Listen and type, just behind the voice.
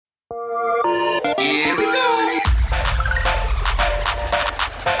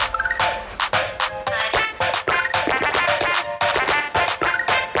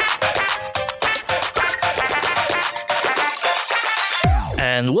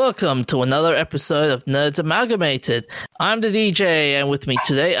welcome to another episode of Nerds Amalgamated. I'm the DJ, and with me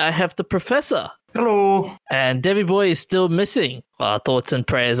today I have the Professor. Hello. And Debbie Boy is still missing. Our thoughts and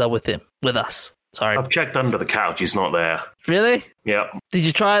prayers are with us. Sorry. I've checked under the couch. He's not there. Really? Yep. Did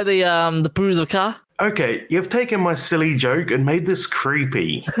you try the boot of the car? Okay, you've taken my silly joke and made this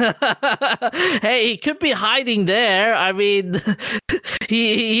creepy. Hey, he could be hiding there. I mean,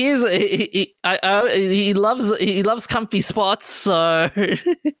 he loves comfy spots. So,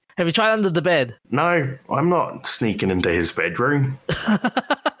 have you tried under the bed? No, I'm not sneaking into his bedroom.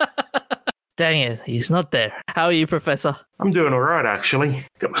 Dang it, he's not there. How are you, Professor? I'm doing all right, actually.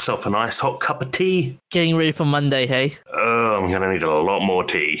 Got myself a nice hot cup of tea. Getting ready for Monday, hey? I'm gonna need a lot more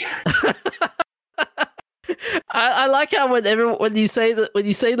tea. I like how when you say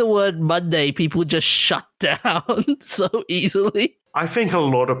the word Monday, people just shut down so easily. I think a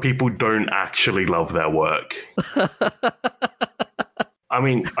lot of people don't actually love their work. I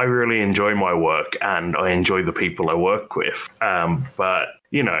mean, I really enjoy my work and I enjoy the people I work with. But,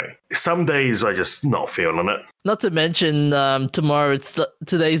 you know, some days I just not feeling it. Not to mention tomorrow,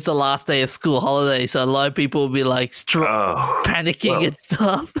 today's the last day of school holiday, so a lot of people will be like panicking and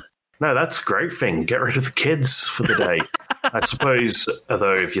stuff. No, that's a great thing. Get rid of the kids for the day. I suppose,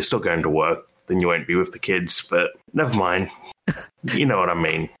 although if you're still going to work, then you won't be with the kids, but never mind. You know what I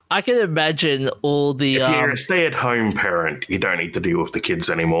mean. I can imagine all the... If you're a stay-at-home parent, you don't need to deal with the kids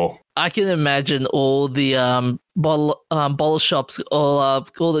anymore. I can imagine all the bottle shops, all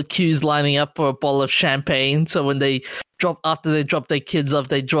the queues lining up for a bottle of champagne. So when after they drop their kids off,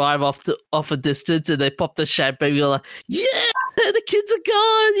 they drive off a distance and they pop the champagne. You're like, yeah, the kids are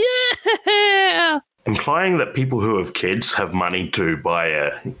gone, yeah. Implying that people who have kids have money to buy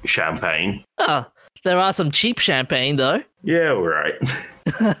a champagne. There are some cheap champagne, though. Yeah, all right.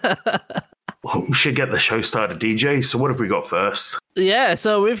 Well, we should get the show started, DJ. So what have we got first? Yeah,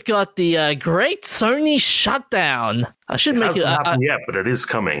 so we've got the Great Sony Shutdown. I should make it... It hasn't happened yet, but it is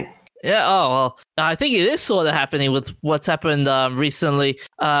coming. Yeah, well, I think it is sort of happening with what's happened recently.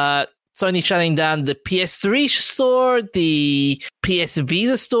 Sony shutting down the PS3 store, the PS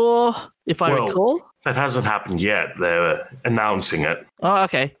Vita store, if I recall. That hasn't happened yet. They're announcing it. Oh,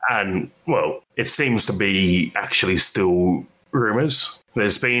 okay. And, well, it seems to be actually still rumors.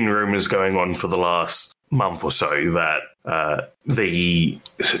 There's been rumors going on for the last month or so that the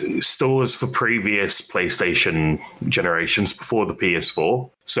stores for previous PlayStation generations before the PS4.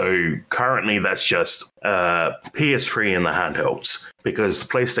 So currently that's just PS3 and the handhelds, because the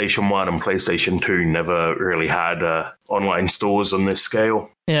PlayStation 1 and PlayStation 2 never really had online stores on this scale.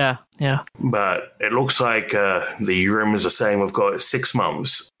 Yeah. But it looks like the rumors are saying we've got 6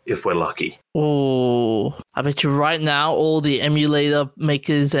 months if we're lucky. Oh, I bet you right now all the emulator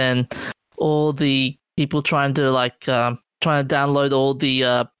makers and all the people trying to download all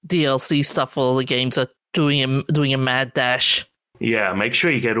the DLC stuff for all the games are doing a mad dash. Yeah, make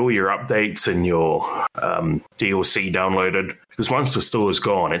sure you get all your updates and your DLC downloaded, because once the store's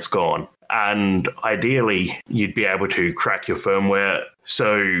gone, it's gone. And ideally, you'd be able to crack your firmware.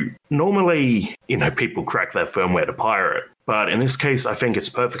 So normally, people crack their firmware to pirate. But in this case, I think it's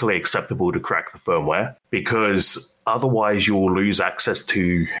perfectly acceptable to crack the firmware, because otherwise you'll lose access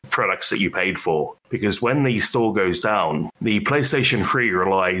to products that you paid for. Because when the store goes down, the PlayStation 3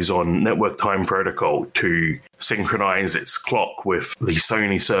 relies on Network Time Protocol to synchronize its clock with the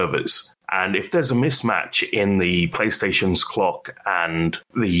Sony servers. And if there's a mismatch in the PlayStation's clock and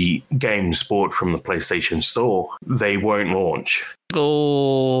the games bought from the PlayStation Store, they won't launch.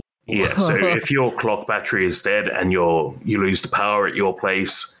 Oh. Yeah, so if your clock battery is dead and you lose the power at your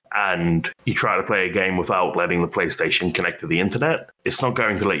place and you try to play a game without letting the PlayStation connect to the internet, it's not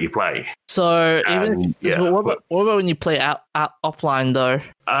going to let you play. So what about when you play out offline, though?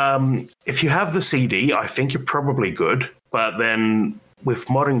 If you have the CD, I think you're probably good. But then with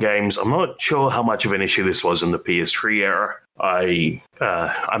modern games, I'm not sure how much of an issue this was in the PS3 era.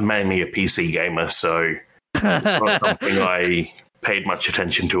 I'm mainly a PC gamer, so it's not something I paid much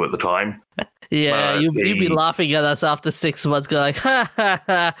attention to at the time. Yeah, you'd be laughing at us after 6 months, going like, ha ha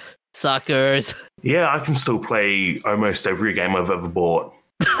ha, suckers. Yeah, I can still play almost every game I've ever bought.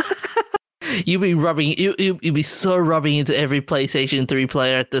 You'd be so rubbing into every PlayStation 3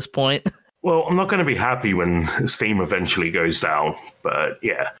 player at this point. Well, I'm not going to be happy when Steam eventually goes down, but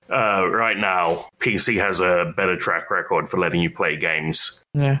yeah. Right now, PC has a better track record for letting you play games,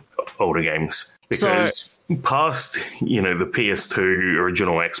 older games, because past, the PS2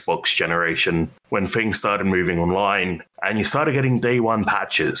 original Xbox generation, when things started moving online and you started getting day one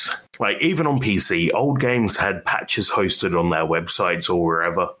patches, like even on PC, old games had patches hosted on their websites or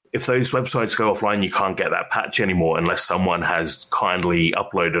wherever. if those websites go offline, you can't get that patch anymore unless someone has kindly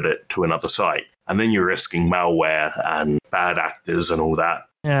uploaded it to another site. And then you're risking malware and bad actors and all that.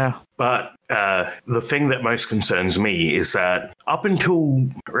 Yeah. But the thing that most concerns me is that up until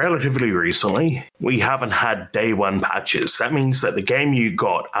relatively recently, we haven't had day one patches. That means that the game you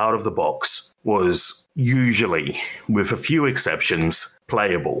got out of the box was usually, with a few exceptions,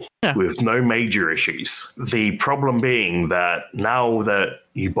 playable with no major issues. The problem being that now that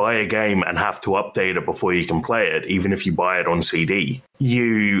you buy a game and have to update it before you can play it, even if you buy it on CD,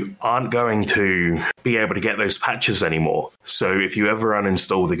 you aren't going to be able to get those patches anymore. So if you ever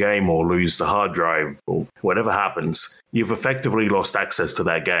uninstall the game or lose the hard drive or whatever happens, you've effectively lost access to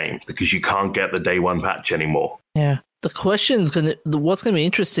that game because you can't get the day one patch anymore. Yeah. The question is what's going to be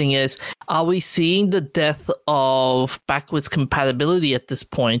interesting is, are we seeing the death of backwards compatibility at this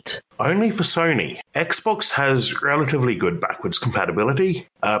point? Only for Sony. Xbox has relatively good backwards compatibility.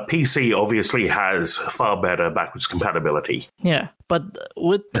 PC obviously has far better backwards compatibility. Yeah, but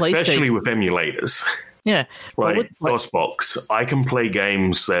with PlayStation... Especially with emulators. Yeah. Like DOSBox, I can play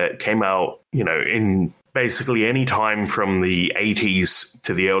games that came out, in basically any time from the 80s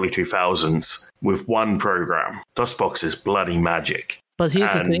to the early 2000s with one program. DOSBox is bloody magic. But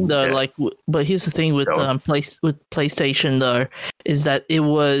here's the thing, though. Here's the thing with PlayStation, though, is that it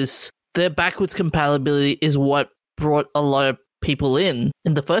was their backwards compatibility is what brought a lot of people in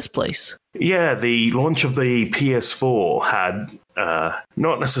the first place. Yeah, the launch of the PS4 had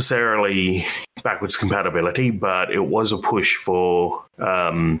not necessarily backwards compatibility, but it was a push for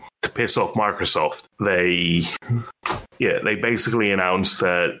to piss off Microsoft. They basically announced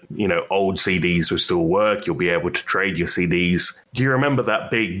that, old CDs will still work. You'll be able to trade your CDs. Do you remember that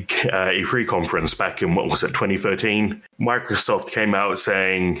big E3 conference back in, 2013? Microsoft came out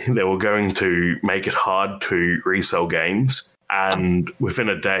saying they were going to make it hard to resell games. And within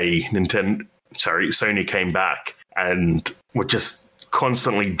a day, Sony came back and were just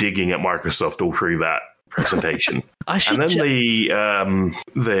constantly digging at Microsoft all through that presentation. And then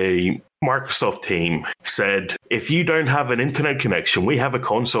the Microsoft team said, if you don't have an internet connection, we have a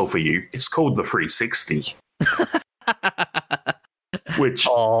console for you. It's called the 360. Which,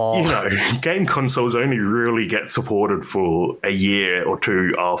 game consoles only really get supported for a year or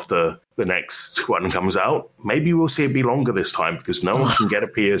two after the next one comes out. Maybe we'll see it be longer this time because no one can get a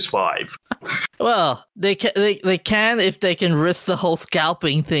PS5. Well, they can if they can risk the whole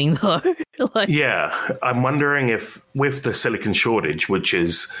scalping thing, though. Yeah, I'm wondering if with the silicon shortage, which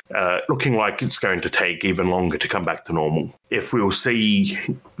is looking like it's going to take even longer to come back to normal, if we'll see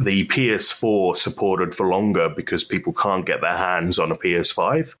the PS4 supported for longer because people can't get their hands on a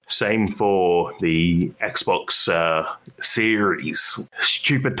PS5. Same for the Xbox Series.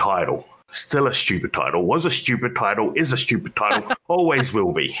 Stupid title. Still a stupid title. Was a stupid title. Is a stupid title. Always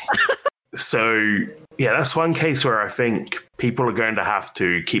will be. So, yeah, that's one case where I think people are going to have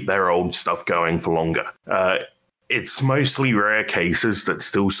to keep their old stuff going for longer. It's mostly rare cases that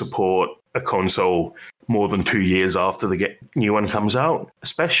still support a console more than 2 years after the new one comes out,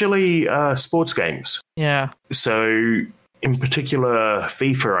 especially sports games. Yeah. So, in particular,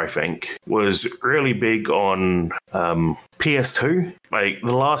 FIFA, I think, was really big on PS2. Like,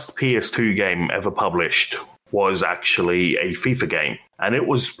 the last PS2 game ever published was actually a FIFA game. And it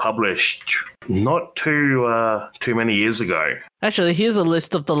was published not too many years ago. Actually, here's a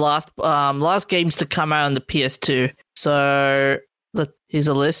list of the last games to come out on the PS2. So here's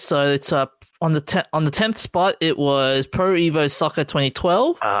a list. So it's on the 10th spot. It was Pro Evo Soccer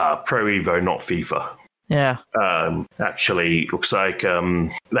 2012. Pro Evo, not FIFA. Yeah. Actually, looks like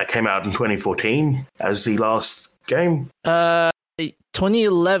that came out in 2014 as the last game.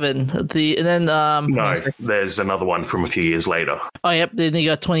 2011. No, there's another one from a few years later. Oh, yep. Then you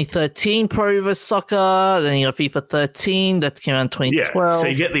got 2013 Pro Evo Soccer. Then you got FIFA 13 that came out in 2012. Yeah, so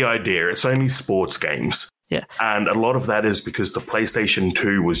you get the idea. It's only sports games. Yeah. And a lot of that is because the PlayStation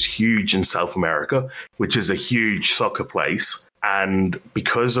 2 was huge in South America, which is a huge soccer place. And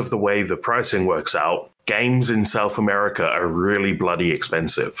because of the way the pricing works out, games in South America are really bloody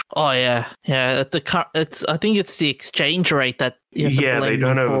expensive. Oh, yeah. Yeah. I think it's the exchange rate that you have to blame they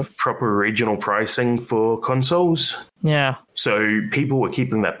don't them have for. proper regional pricing for consoles. Yeah. So people were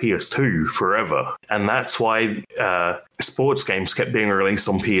keeping that PS2 forever. And that's why sports games kept being released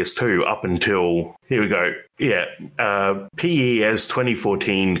on PS2 up until, here we go. Yeah. PES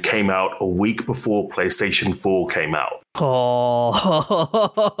 2014 came out a week before PlayStation 4 came out. Oh.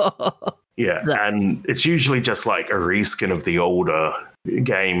 Yeah, and it's usually just like a reskin of the older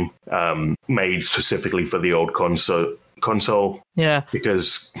game made specifically for the old console. Yeah.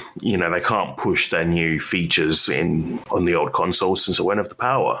 Because, they can't push their new features on the old console since it won't have the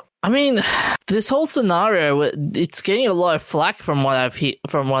power. I mean, this whole scenario, it's getting a lot of flack from what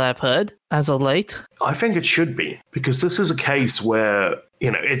I've heard as of late. I think it should be, because this is a case where,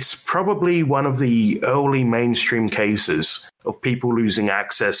 it's probably one of the early mainstream cases of people losing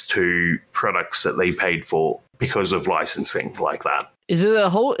access to products that they paid for because of licensing like that. Is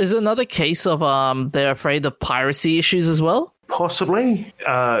it another case of they're afraid of piracy issues as well? Possibly.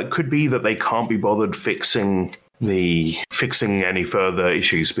 Could be that they can't be bothered fixing any further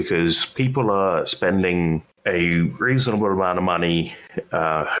issues because people are spending a reasonable amount of money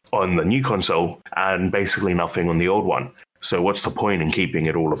on the new console and basically nothing on the old one. So what's the point in keeping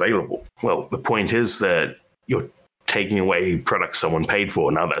it all available? Well, the point is that you're taking away products someone paid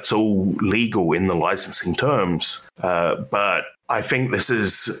for. Now, that's all legal in the licensing terms, but I think this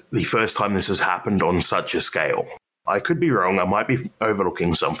is the first time this has happened on such a scale. I could be wrong. I might be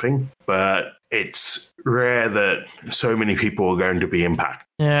overlooking something, but it's rare that so many people are going to be impacted.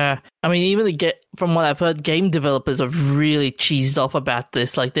 Yeah. I mean, even from what I've heard, game developers are really cheesed off about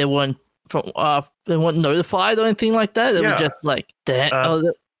this. Like, they weren't notified or anything like that. They were just like,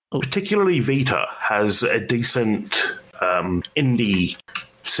 damn. Particularly Vita has a decent indie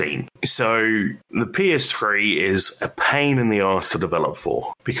scene. So the PS3 is a pain in the arse to develop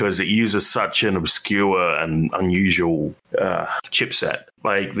for because it uses such an obscure and unusual chipset.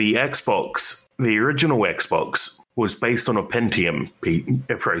 Like the original Xbox was based on a Pentium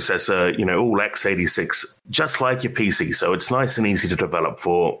processor, all x86, just like your PC. So it's nice and easy to develop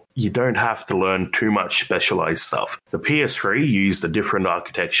for. You don't have to learn too much specialized stuff. The PS3 used a different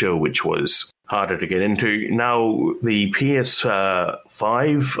architecture, which was harder to get into. Now, the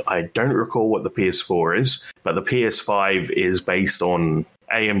PS5, I don't recall what the PS4 is, but the PS5 is based on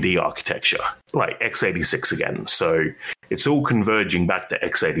AMD architecture, like x86 again. So it's all converging back to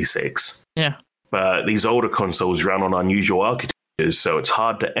x86. Yeah. But these older consoles run on unusual architectures, so it's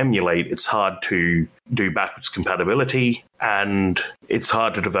hard to emulate, it's hard to do backwards compatibility, and it's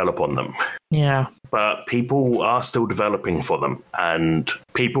hard to develop on them. Yeah. But people are still developing for them, and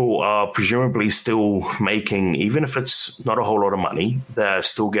people are presumably still making, even if it's not a whole lot of money, they're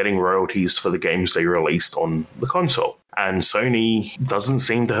still getting royalties for the games they released on the console. And Sony doesn't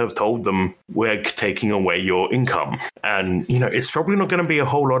seem to have told them, we're taking away your income. And, it's probably not going to be a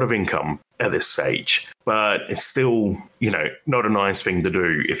whole lot of income at this stage, but it's still, not a nice thing to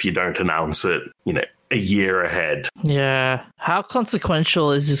do if you don't announce it, a year ahead. Yeah. How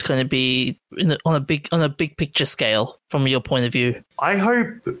consequential is this going to be on a big picture scale from your point of view? I hope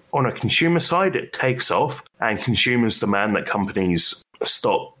on a consumer side it takes off and consumers demand that companies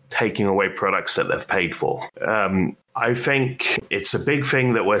stop taking away products that they've paid for. I think it's a big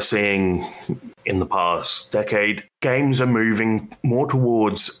thing that we're seeing in the past decade. Games are moving more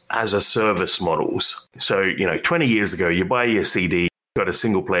towards as a service models. So, 20 years ago, you buy your CD, got a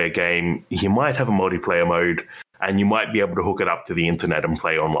single player game, you might have a multiplayer mode, and you might be able to hook it up to the internet and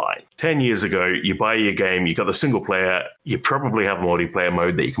play online. 10 years ago, you buy your game, you got the single player, you probably have a multiplayer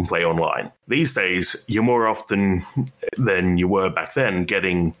mode that you can play online. These days, you're more often than you were back then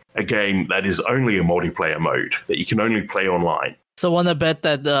getting a game that is only a multiplayer mode that you can only play online. So I want to bet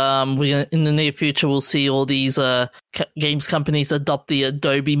that we in the near future we'll see all these games companies adopt the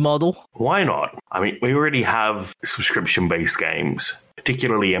Adobe model. Why not? I mean, we already have subscription-based games,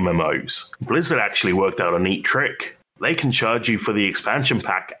 particularly MMOs. Blizzard actually worked out a neat trick. They can charge you for the expansion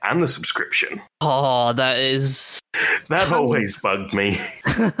pack and the subscription. Oh, that always bugged me.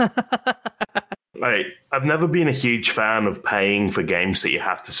 I've never been a huge fan of paying for games that you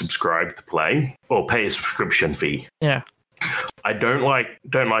have to subscribe to play or pay a subscription fee. Yeah. I don't like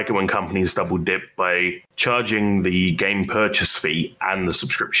it when companies double dip by charging the game purchase fee and the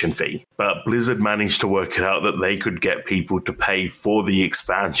subscription fee. But Blizzard managed to work it out that they could get people to pay for the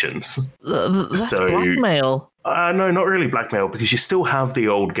expansions. That's blackmail. No, not really blackmail, because you still have the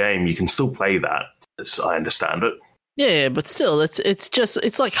old game. You can still play that, as I understand it. Yeah, but still,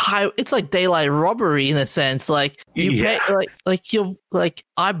 it's like daylight robbery in a sense. Like pay, I've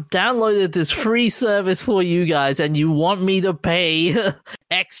downloaded this free service for you guys, and you want me to pay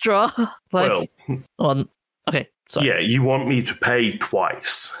extra? Okay, sorry. Yeah, you want me to pay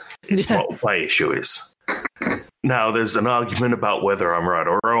twice. It's what my issue is. Now, there's an argument about whether I'm right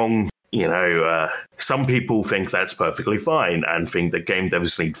or wrong. Some people think that's perfectly fine and think that game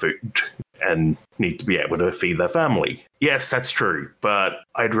devs need food and need to be able to feed their family. Yes, that's true, but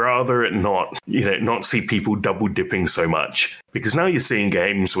I'd rather it not see people double dipping so much, because now you're seeing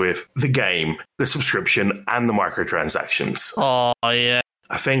games with the game, the subscription, and the microtransactions. Oh, yeah.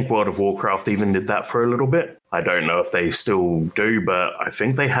 I think World of Warcraft even did that for a little bit. I don't know if they still do, but I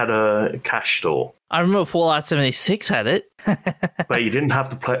think they had a cash store. I remember Fallout 76 had it. But you didn't have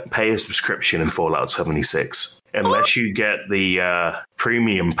to pay a subscription in Fallout 76 unless you get the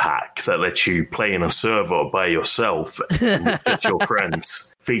premium pack that lets you play in a server by yourself and with your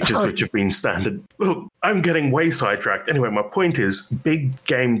friends. Features which have been standard. Look, I'm getting way sidetracked. Anyway, my point is big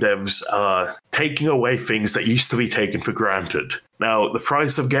game devs are taking away things that used to be taken for granted. Now, the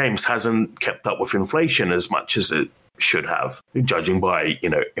price of games hasn't kept up with inflation as much as it should have, judging by,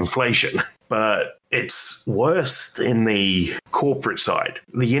 inflation. But it's worse in the corporate side.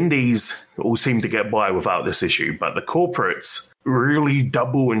 The indies all seem to get by without this issue, but the corporates really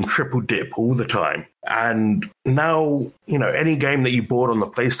double and triple dip all the time. And now, any game that you bought on the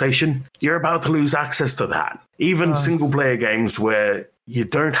PlayStation, you're about to lose access to that. Even single-player games where you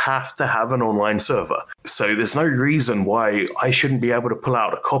don't have to have an online server. So there's no reason why I shouldn't be able to pull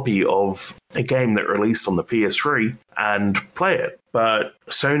out a copy of a game that released on the PS3 and play it. But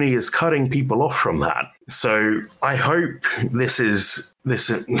Sony is cutting people off from that. So I hope this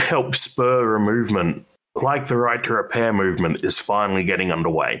helps spur a movement, like the right to repair movement is finally getting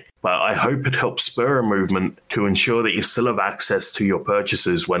underway. But I hope it helps spur a movement to ensure that you still have access to your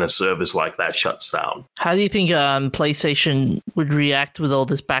purchases when a service like that shuts down. How do you think PlayStation would react with all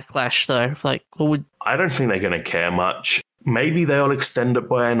this backlash, though? I don't think they're going to care much. Maybe they'll extend it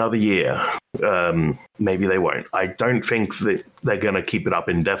by another year. Maybe they won't. I don't think that they're going to keep it up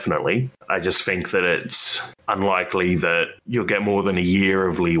indefinitely. I just think that it's unlikely that you'll get more than a year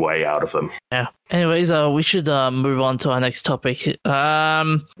of leeway out of them. Yeah. Anyways, we should move on to our next topic. Yep,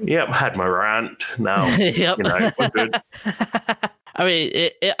 had my rant. Now, yep. We're good.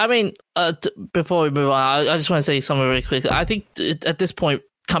 Before we move on, I just want to say something really quick. I think at this point,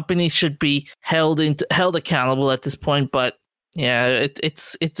 companies should be held accountable at this point, but yeah,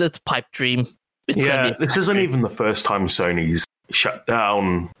 it's a pipe dream. This isn't even the first time Sony's shut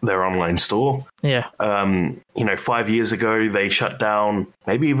down their online store. Yeah. 5 years ago, they shut down,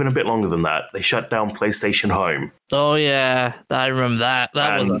 maybe even a bit longer than that, they shut down PlayStation Home. Oh, yeah. I remember that.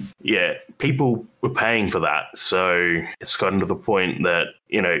 Yeah, people were paying for that. So it's gotten to the point that,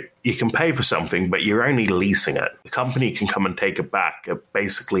 you can pay for something, but you're only leasing it. The company can come and take it back at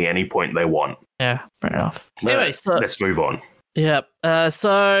basically any point they want. Yeah, fair enough. Anyway, let's move on. Yeah.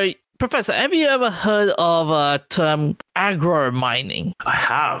 So, Professor, have you ever heard of a term agro mining? I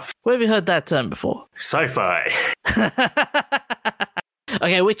have. Where have you heard that term before? Sci-fi.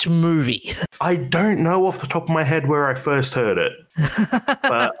 Okay, which movie? I don't know off the top of my head where I first heard it,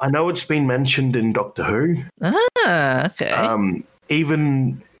 but I know it's been mentioned in Doctor Who. Ah, okay.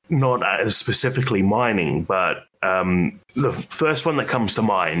 Even not as specifically mining, but the first one that comes to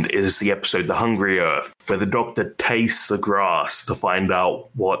mind is the episode The Hungry Earth, where the Doctor tastes the grass to find out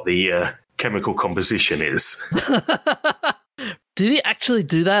what the chemical composition is. Did he actually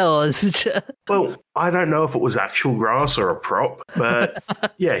do that, or is it just... Well, I don't know if it was actual grass or a prop, but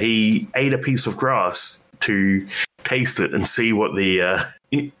yeah, he ate a piece of grass to taste it and see what the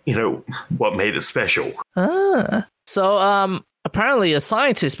what made it special. So apparently a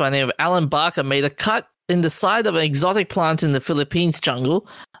scientist by the name of Alan Barker made a cut in the side of an exotic plant in the Philippines jungle.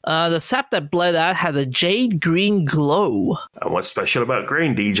 The sap that bled out had a jade green glow. And what's special about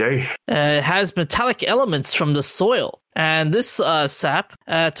green, DJ? It has metallic elements from the soil. And this sap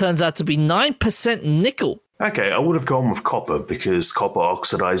turns out to be 9% nickel. Okay, I would have gone with copper because copper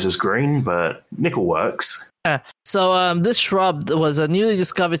oxidizes green, but nickel works. So this shrub was a newly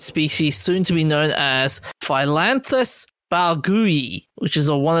discovered species soon to be known as Phyllanthus balgui, which is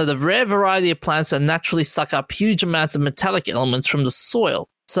one of the rare variety of plants that naturally suck up huge amounts of metallic elements from the soil.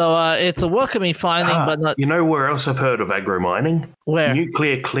 So it's a welcoming finding, but not... You know where else I've heard of agro-mining? Where?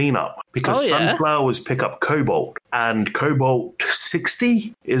 Nuclear cleanup. Because sunflowers pick up cobalt, and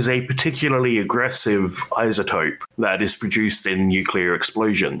cobalt-60 is a particularly aggressive isotope that is produced in nuclear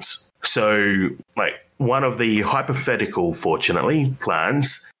explosions. So, one of the hypothetical, fortunately,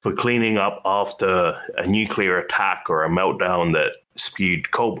 plans for cleaning up after a nuclear attack or a meltdown that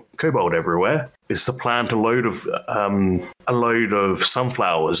spewed cobalt everywhere is to plant a load of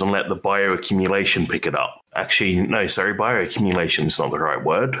sunflowers and let the bioaccumulation pick it up. Actually, no, sorry, bioaccumulation is not the right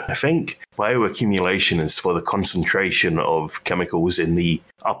word, I think. Bioaccumulation is for the concentration of chemicals in the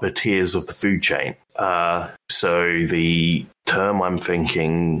upper tiers of the food chain. So the term I'm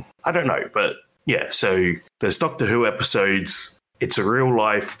thinking, I don't know, but yeah, so there's Doctor Who episodes it's a real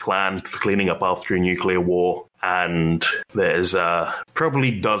life plan for cleaning up after a nuclear war. And there's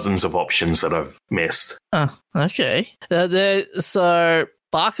probably dozens of options that I've missed. Oh, okay. So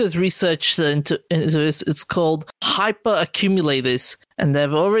Barker's research into this, it's called hyperaccumulators, and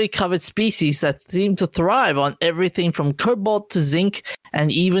they've already covered species that seem to thrive on everything from cobalt to zinc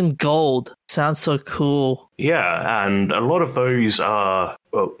and even gold. Sounds so cool. Yeah, and a lot of those are...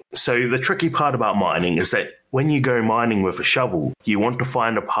 Well, so the tricky part about mining is that when you go mining with a shovel, you want to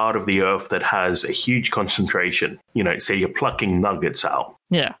find a part of the earth that has a huge concentration. So you're plucking nuggets out.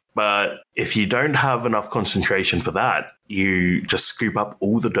 Yeah. But if you don't have enough concentration for that, you just scoop up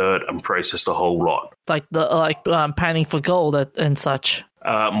all the dirt and process the whole lot. Like panning for gold and such.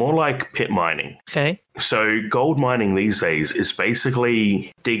 More like pit mining. Okay. So gold mining these days is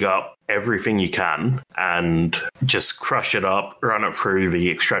basically dig up everything you can and just crush it up, run it through the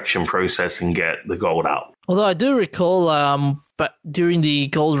extraction process and get the gold out. Although I do recall, but during the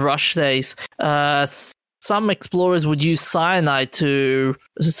gold rush days, some explorers would use cyanide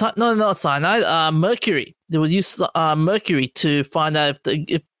mercury. They would use mercury to find out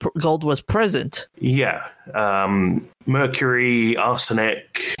if gold was present. Yeah. Mercury,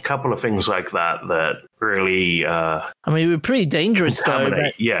 arsenic, a couple of things like that really... we're pretty dangerous, though.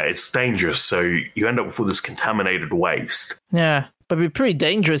 But... Yeah, it's dangerous. So you end up with all this contaminated waste. Yeah, but it'd be pretty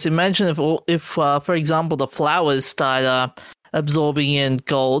dangerous. Imagine if for example, the flowers start absorbing in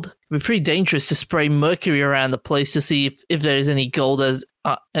gold. It'd be pretty dangerous to spray mercury around the place to see if there's any gold as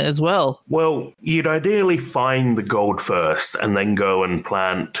well. Well, you'd ideally find the gold first and then go and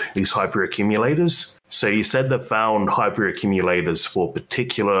plant these hyperaccumulators. So you said they found hyperaccumulators for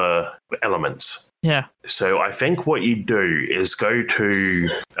particular elements. Yeah. So I think what you do is go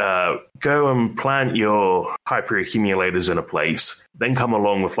and plant your hyperaccumulators in a place, then come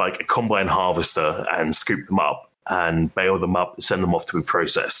along with like a combine harvester and scoop them up and bale them up and send them off to be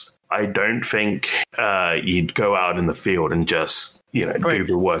processed. I don't think you'd go out in the field and just, do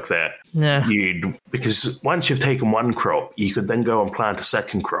the work there. Yeah. Because once you've taken one crop, you could then go and plant a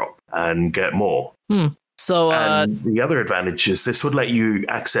second crop and get more. So and the other advantage is this would let you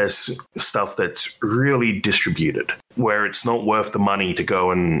access stuff that's really distributed, where it's not worth the money to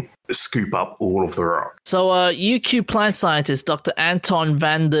go and scoop up all of the rock. So UQ plant scientist Dr. Anton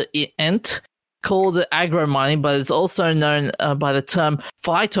van der Ent called it agro-mining, but it's also known by the term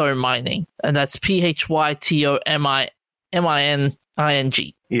phytomining, and that's phytomining.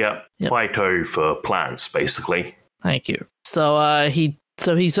 Yeah, phyto for plants, basically. Thank you. So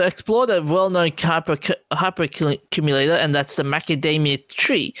he's explored a well-known hyperaccumulator, and that's the macadamia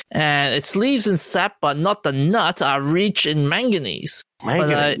tree. And its leaves and sap, but not the nut, are rich in manganese.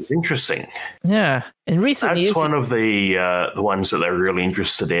 Manganese, interesting. Yeah. In recent years... That's one of the ones that they're really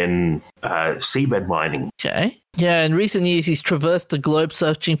interested in, seabed mining. Okay. Yeah, in recent years, he's traversed the globe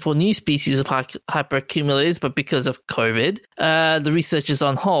searching for new species of hyperaccumulators, but because of COVID, the research is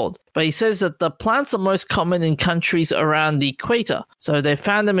on hold. But he says that the plants are most common in countries around the equator. So they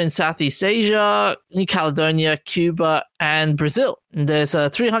found them in Southeast Asia, New Caledonia, Cuba, and Brazil. And there's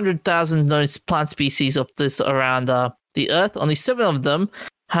 300,000 known plant species of this around the Earth. Only 7 of them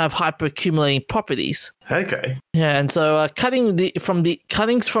have hyperaccumulating properties. Okay. Yeah, and so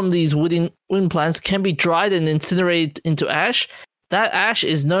cuttings from these wooden plants can be dried and incinerated into ash. That ash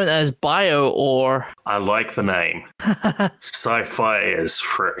is known as bio-ore. I like the name. Sci-fi as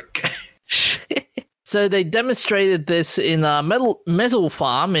frick. So they demonstrated this in a metal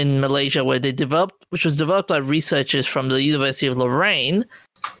farm in Malaysia, which was developed by researchers from the University of Lorraine.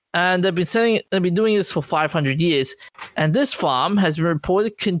 And they've been doing this for 500 years. And this farm has been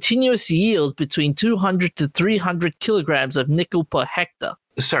reported continuous yield between 200 to 300 kilograms of nickel per hectare.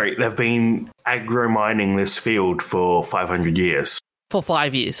 Sorry, they've been agro-mining this field for 500 years. For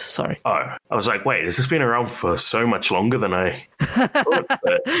 5 years, sorry. Oh, I was like, wait, has this been around for so much longer than I thought?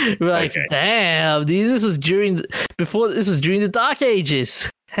 Like, okay. Damn, this was during the Dark Ages.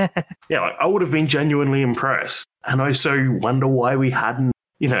 Yeah, I would have been genuinely impressed. And I also wonder why we hadn't,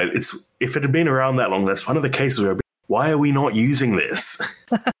 if it had been around that long, that's one of the cases where why are we not using this?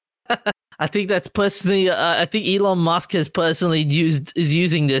 I think that's personally, I think Elon Musk is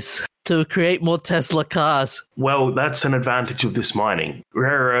using this to create more Tesla cars. Well, that's an advantage of this mining.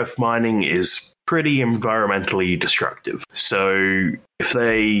 Rare earth mining is pretty environmentally destructive. So if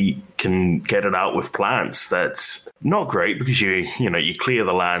they can get it out with plants, that's not great because you clear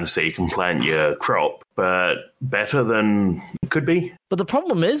the land so you can plant your crop, but better than it could be. But the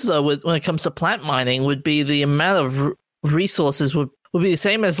problem is, though, when it comes to plant mining, would be the amount of resources would be the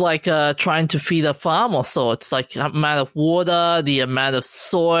same as like trying to feed a farm or so. It's like the amount of water, the amount of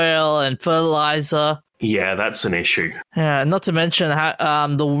soil and fertilizer. Yeah, that's an issue. Yeah, not to mention how,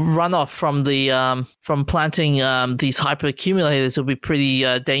 the runoff from the from planting these hyperaccumulators will be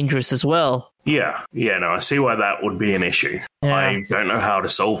pretty dangerous as well. Yeah, no, I see why that would be an issue. Yeah. I don't know how to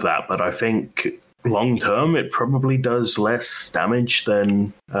solve that, but I think long term it probably does less damage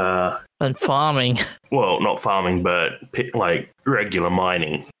than farming. Well, not farming, but like regular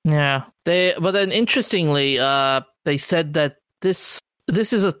mining. Yeah, but then interestingly, they said that this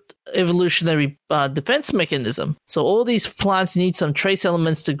is a evolutionary defense mechanism. So all these plants need some trace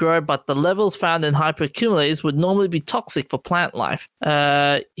elements to grow, but the levels found in hyperaccumulators would normally be toxic for plant life.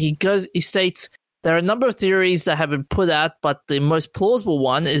 He states there are a number of theories that have been put out, but the most plausible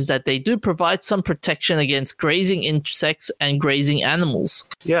one is that they do provide some protection against grazing insects and grazing animals.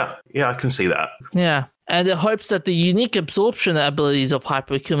 Yeah, I can see that. Yeah. And it hopes that the unique absorption abilities of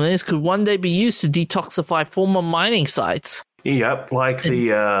hyperaccumulators could one day be used to detoxify former mining sites. Yep, like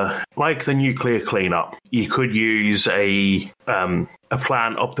the nuclear cleanup. You could use a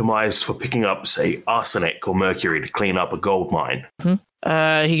plant optimized for picking up, say, arsenic or mercury to clean up a gold mine.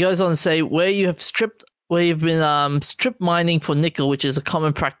 Mm-hmm. He goes on to say, where you've been strip mining for nickel, which is a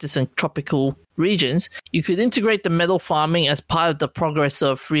common practice in tropical regions, you could integrate the metal farming as part of the progress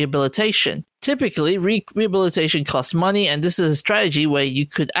of rehabilitation. Typically, rehabilitation costs money, and this is a strategy where you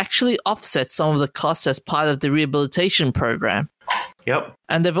could actually offset some of the costs as part of the rehabilitation program. Yep.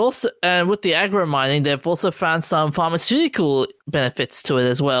 And with the agro mining, they've also found some pharmaceutical benefits to it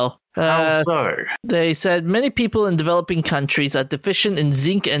as well. How so? They said many people in developing countries are deficient in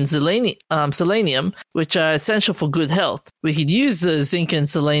zinc and selenium, which are essential for good health. We could use the zinc and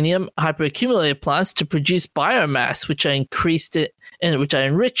selenium hyperaccumulator plants to produce biomass, which are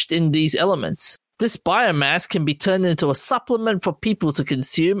enriched in these elements. This biomass can be turned into a supplement for people to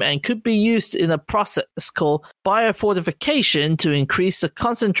consume and could be used in a process called biofortification to increase the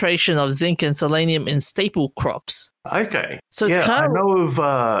concentration of zinc and selenium in staple crops. Okay. So it's I know of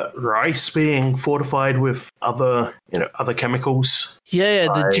rice being fortified with other chemicals. Yeah,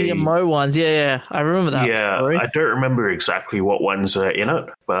 the GMO ones. Yeah, I remember that. Yeah, story. I don't remember exactly what ones are in it,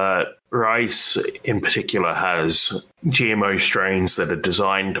 but rice in particular has GMO strains that are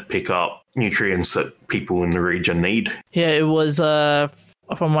designed to pick up nutrients that people in the region need. Yeah, it was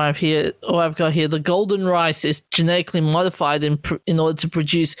from what I've got here, the golden rice is genetically modified in order to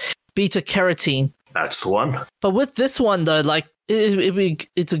produce beta carotene. That's the one. But with this one though, like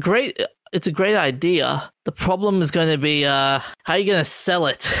it's a great idea. The problem is going to be how are you going to sell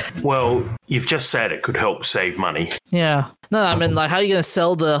it? Well, you've just said it could help save money. Yeah. No, I mean, like, how are you going to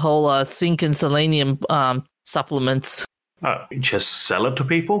sell the whole zinc and selenium supplements? Just sell it to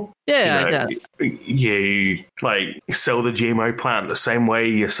people? Yeah, You sell the GMO plant the same way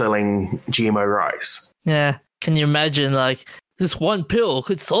you're selling GMO rice. Yeah. Can you imagine, like, this one pill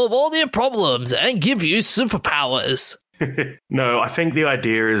could solve all your problems and give you superpowers? No, I think the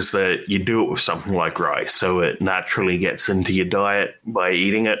idea is that you do it with something like rice, so it naturally gets into your diet by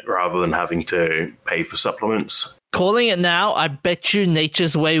eating it rather than having to pay for supplements. Calling it now, I bet you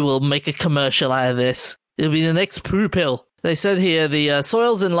Nature's Way will make a commercial out of this. It'll be the next poo pill. They said here the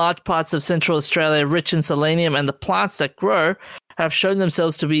soils in large parts of Central Australia are rich in selenium, and the plants that grow have shown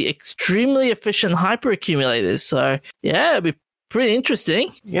themselves to be extremely efficient hyperaccumulators. So, yeah, it'll be pretty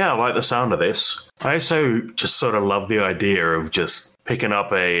interesting. Yeah, I like the sound of this. I also just sort of love the idea of just picking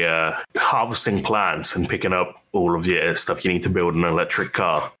up harvesting plants and picking up all of your stuff you need to build an electric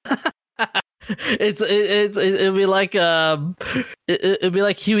car. It'll be like it'll be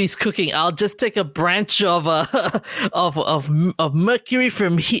like Huey's cooking. I'll just take a branch of mercury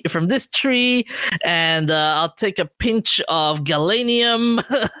from this tree, and I'll take a pinch of galenium.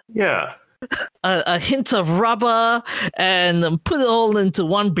 Yeah. A hint of rubber, and put it all into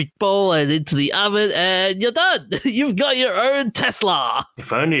one big bowl and into the oven, and you're done. You've got your own Tesla.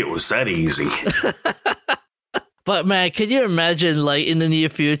 If only it was that easy. But man, can you imagine, like, in the near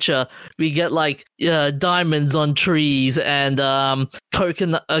future, we get like diamonds on trees and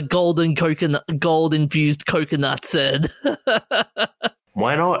gold infused coconuts, and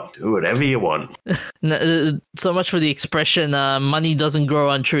why not? Do whatever you want. So much for the expression, money doesn't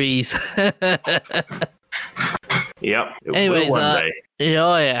grow on trees. Yep. Anyways, will one day.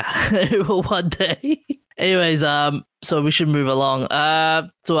 Oh yeah, it will one day. Anyways, so we should move along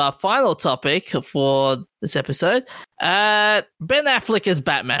to our final topic for this episode. Ben Affleck as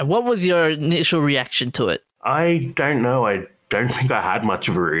Batman. What was your initial reaction to it? I don't know. I don't think I had much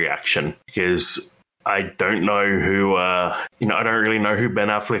of a reaction because I don't know who, I don't really know who Ben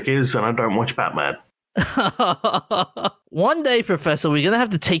Affleck is, and I don't watch Batman. one day, Professor, we're gonna have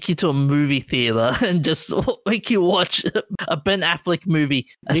to take you to a movie theater and just make you watch a Ben Affleck movie,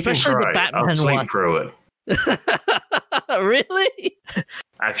 especially the Batman I'll sleep one. through it. Really?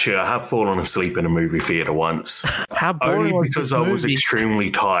 Actually, I have fallen asleep in a movie theater once. How boring Only because I was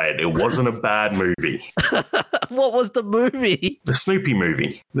extremely tired. It wasn't a bad movie. What was the movie? The Snoopy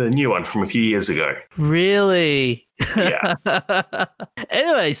movie, the new one from a few years ago. Really? Yeah.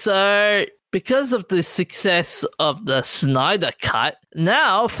 Anyway, so because of the success of the Snyder Cut,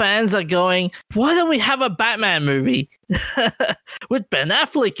 now fans are going, why don't we have a Batman movie with Ben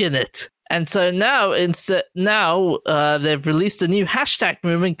Affleck in it? And so now, they've released a new hashtag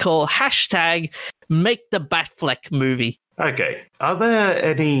movement called hashtag Make the Batfleck Movie. Okay. Are there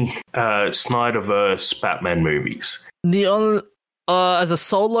any Snyderverse Batman movies? The only as a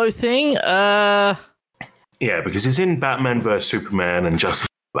solo thing, Yeah, because it's in Batman vs Superman and Justice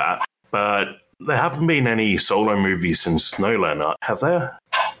League, that, but there haven't been any solo movies since Nolan, have there?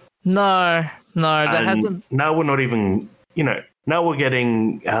 No, there hasn't. Now we're not even, now we're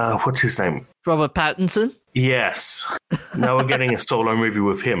getting, what's his name? Robert Pattinson? Yes. Now we're getting a solo movie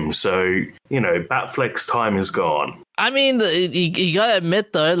with him. So, Batfleck's time is gone. I mean, you gotta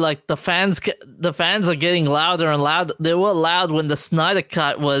admit though, like the fans are getting louder and louder. They were loud when the Snyder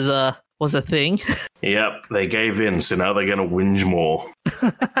Cut was a thing. Yep, they gave in, so now they're gonna whinge more.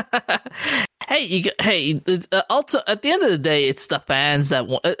 Hey, at the end of the day, it's the fans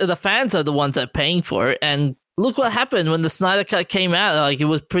the fans are the ones that are paying for it, and look what happened when the Snyder Cut came out. Like, it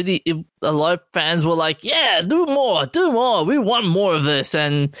was a lot of fans were like, yeah, do more. We want more of this.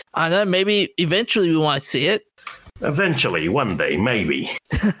 And I know maybe eventually we might see it. Eventually, one day, maybe.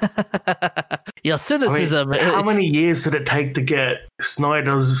 Your cynicism. How many years did it take to get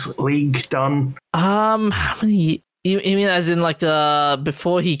Snyder's League done? How many? You mean as in like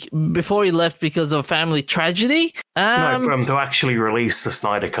before he left because of family tragedy? No, for him to actually release the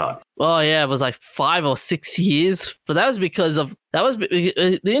Snyder Cut. Oh yeah, it was like 5 or 6 years. But that was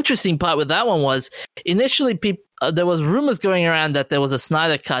the interesting part with that one was initially there was rumors going around that there was a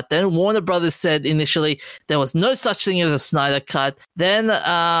Snyder Cut. Then Warner Brothers said initially there was no such thing as a Snyder Cut. Then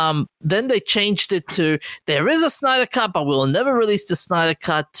they changed it to there is a Snyder Cut, but we'll never release the Snyder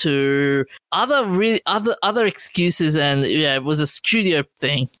Cut, to other excuses, and yeah, it was a studio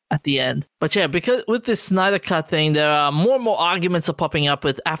thing at the end. But yeah, because with this Snyder Cut thing, there are more and more arguments are popping up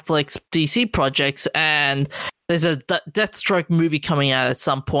with Affleck's DC projects, and there's a Deathstroke movie coming out at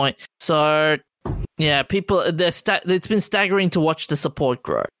some point. So yeah, it's been staggering to watch the support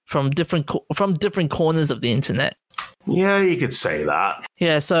grow from different corners of the internet. Yeah, you could say that.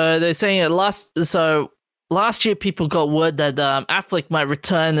 Yeah, so they're saying last year people got word that Affleck might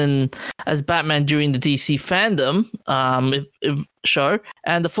return as Batman during the DC fandom show,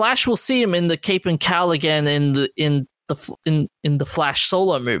 and the Flash will see him in the Cape and Cowl again in the Flash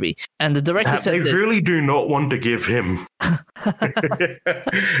solo movie. And the director said they really do not want to give him.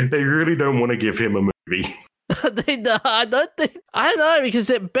 They really don't want to give him a movie. I don't know, because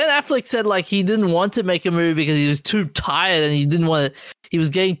Ben Affleck said like he didn't want to make a movie because he was too tired and he didn't want to. He was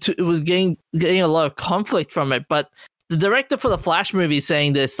getting a lot of conflict from it. But the director for the Flash movie is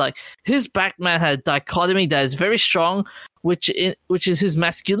saying this, like, his Batman had a dichotomy that is very strong, which is his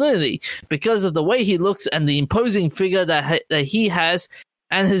masculinity, because of the way he looks and the imposing figure that he has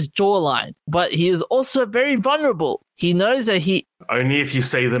and his jawline. But he is also very vulnerable. He knows that only if you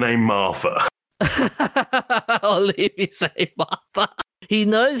say the name Martha. Only if you say Martha. He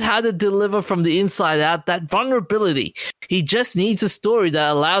knows how to deliver from the inside out that vulnerability. He just needs a story that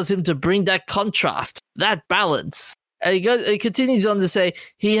allows him to bring that contrast, that balance. And he continues on to say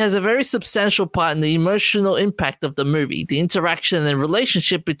he has a very substantial part in the emotional impact of the movie. The interaction and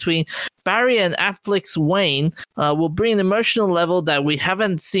relationship between Barry and Affleck's Wayne will bring an emotional level that we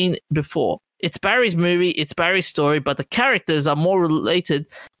haven't seen before. It's Barry's movie, it's Barry's story, but the characters are more related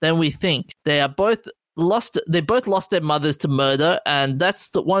than we think. They both lost their mothers to murder, and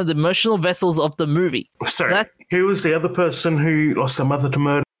that's one of the emotional vessels of the movie. Sorry, who was the other person who lost their mother to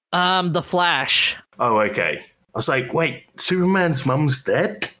murder? The Flash. Oh, okay. I was like, wait, Superman's mum's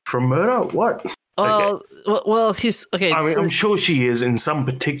dead from murder? What? Well, he's okay. I mean, I'm sure she is in some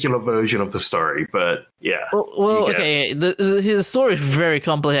particular version of the story, but yeah. Well, okay. The story is very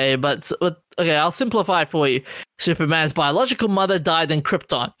complicated, but okay, I'll simplify it for you. Superman's biological mother died in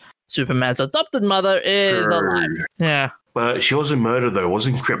Krypton. Superman's adopted mother is alive. Yeah. But she wasn't murdered, though.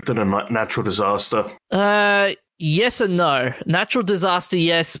 Wasn't Krypton a natural disaster? Yes and no. Natural disaster,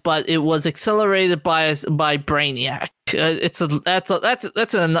 yes, but it was accelerated by Brainiac.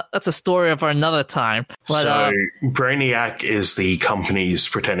 That's a story for another time. But, so Brainiac is the company's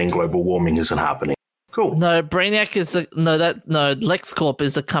pretending global warming isn't happening. Cool. No, Brainiac is LexCorp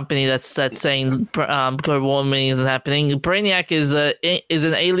is the company that's saying global warming isn't happening. Brainiac is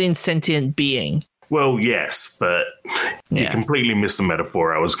an alien sentient being. Well, yes, but you completely missed the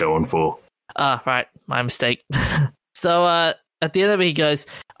metaphor I was going for. Right, my mistake. So at the end of it, he goes,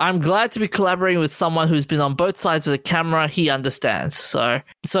 "I'm glad to be collaborating with someone who's been on both sides of the camera. He understands." So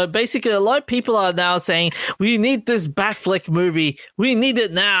basically, a lot of people are now saying, "We need this Batfleck movie. We need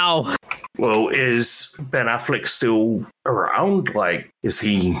it now." Well, is Ben Affleck still around? Like, is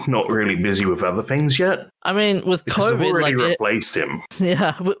he not really busy with other things yet? I mean, with Because COVID, they've already replaced him.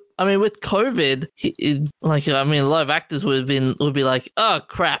 Yeah, I mean, with COVID, a lot of actors would be like, "Oh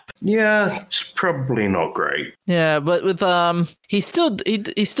crap." Yeah, it's probably not great. Yeah, but with he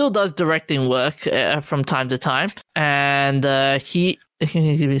still does directing work from time to time, and Can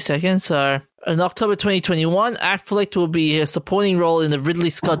you give me a second? So, in October 2021, Affleck will be a supporting role in the Ridley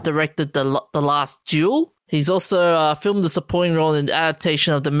Scott directed The Last Duel. He's also filmed a supporting role in the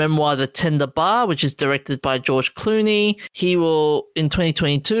adaptation of the memoir The Tender Bar, which is directed by George Clooney. He will, in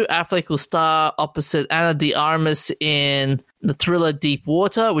 2022, Affleck will star opposite Ana de Armas in the thriller Deep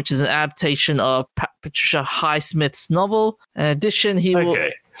Water, which is an adaptation of Patricia Highsmith's novel. In addition,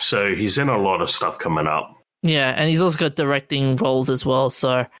 so he's in a lot of stuff coming up. Yeah, and he's also got directing roles as well.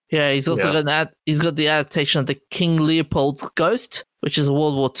 So yeah, he's also got the adaptation of the King Leopold's Ghost, which is a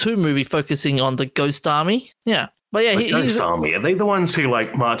World War II movie focusing on the Ghost Army. Yeah, but yeah, Ghost Army, are they the ones who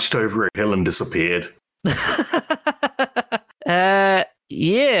marched over a hill and disappeared?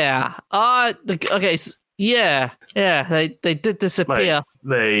 Yeah. They did disappear.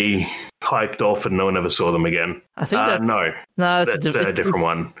 They hiked off and no one ever saw them again. I think that's a different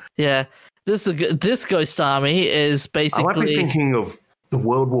one. Yeah. This Ghost Army is basically... I might be thinking of the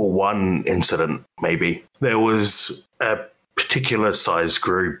World War One incident, maybe. There was a particular size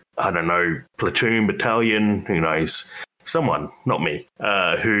group, I don't know, platoon, battalion, who knows, someone, not me,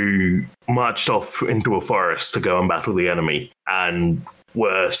 who marched off into a forest to go and battle the enemy and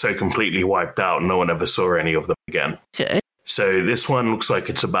were so completely wiped out no one ever saw any of them again. Okay. So this one looks like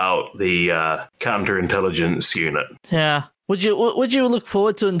it's about the counterintelligence unit. Yeah. Would you look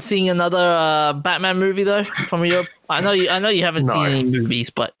forward to seeing another Batman movie though from Europe? I know you haven't seen any movies,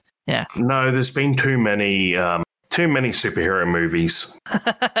 but yeah. No, there's been too many superhero movies.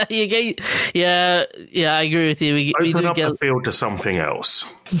 Yeah, I agree with you. Open up the field to something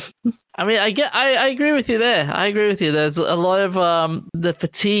else. I mean, I agree with you there. I agree with you. There's a lot of the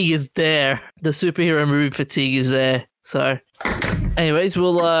fatigue is there. The superhero movie fatigue is there. So, anyways,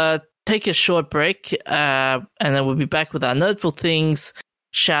 we'll take a short break, and then we'll be back with our Nerdful Things,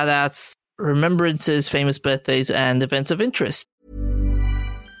 shout-outs, remembrances, famous birthdays, and events of interest.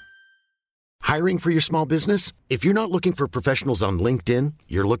 Hiring for your small business? If you're not looking for professionals on LinkedIn,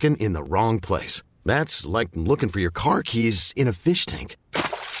 you're looking in the wrong place. That's like looking for your car keys in a fish tank.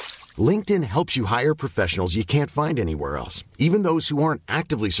 LinkedIn helps you hire professionals you can't find anywhere else, even those who aren't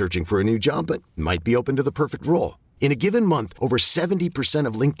actively searching for a new job but might be open to the perfect role. In a given month, over 70%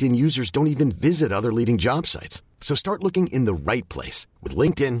 of LinkedIn users don't even visit other leading job sites. So start looking in the right place. With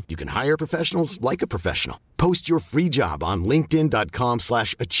LinkedIn, you can hire professionals like a professional. Post your free job on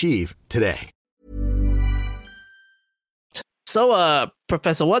linkedin.com/achieve today. So,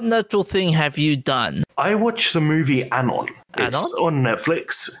 Professor, what nerdful thing have you done? I watched the movie Anon. It's on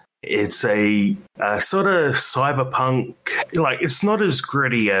Netflix. It's a sort of cyberpunk, it's not as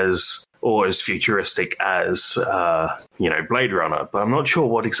gritty as or as futuristic as, Blade Runner, but I'm not sure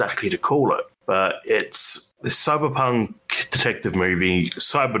what exactly to call it. But it's the cyberpunk detective movie,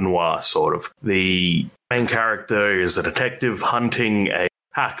 cyber noir, sort of. The main character is a detective hunting a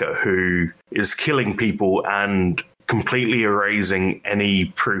hacker who is killing people and completely erasing any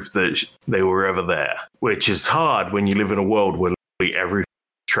proof that they were ever there, which is hard when you live in a world where literally every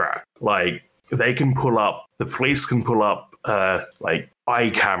track. The police can pull up, eye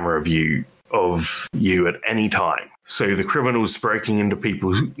camera view of you at any time. So the criminals breaking into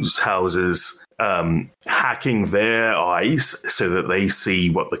people's houses, hacking their eyes so that they see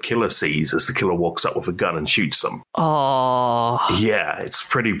what the killer sees as the killer walks up with a gun and shoots them. Oh. Yeah, it's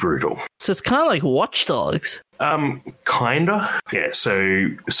pretty brutal. So it's kind of like Watch Dogs. Kinda. Yeah, so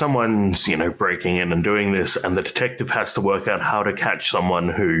someone's, breaking in and doing this, and the detective has to work out how to catch someone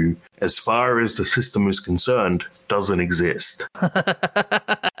who, as far as the system is concerned, doesn't exist.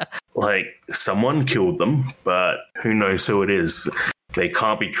 Someone killed them, but who knows who it is. They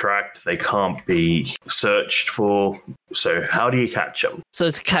can't be tracked, they can't be searched for, so how do you catch them? So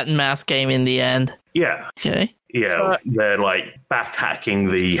it's a cat and mouse game in the end. Yeah. Okay. Yeah, they're back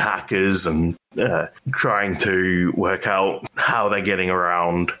hacking the hackers and trying to work out how they're getting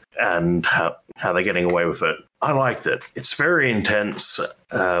around and how they're getting away with it. I liked it. It's very intense.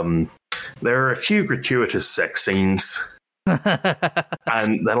 There are a few gratuitous sex scenes,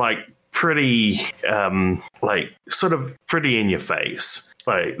 and they're like pretty, like sort of pretty in your face.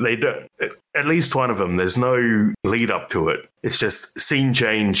 Like they don't. At least one of them. There's no lead up to it. It's just scene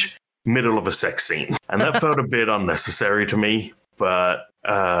change, middle of a sex scene, and that felt a bit unnecessary to me. But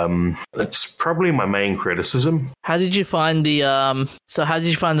that's probably my main criticism. How did you find the how did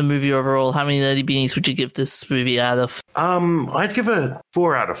you find the movie overall? How many nerdy beanies would you give this movie out of? I'd give it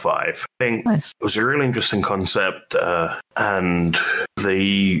 4 out of 5. I think It was a really interesting concept, and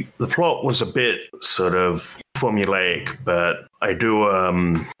the plot was a bit sort of formulaic, but I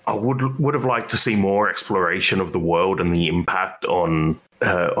would have liked to see more exploration of the world and the impact on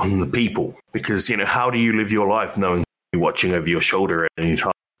the people, because how do you live your life knowing you're watching over your shoulder at any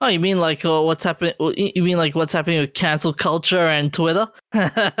time? Oh, you mean like what's happening? You mean like what's happening with cancel culture and Twitter?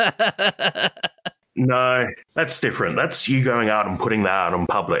 No, that's different. That's you going out and putting that out in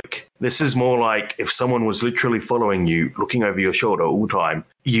public. This is more like if someone was literally following you, looking over your shoulder all the time.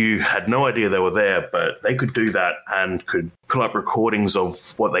 You had no idea they were there, but they could do that and could pull up recordings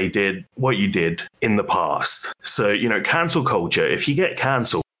of what you did in the past. So, cancel culture, if you get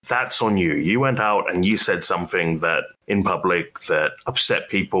cancelled, that's on you. You went out and you said something that in public that upset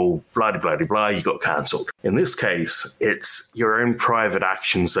people, blah, blah, blah, blah, you got cancelled. In this case, it's your own private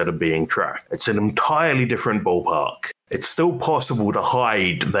actions that are being tracked. It's an entirely different ballpark. It's still possible to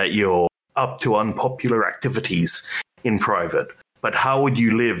hide that you're up to unpopular activities in private. But how would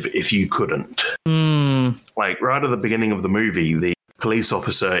you live if you couldn't? Like right at the beginning of the movie, the police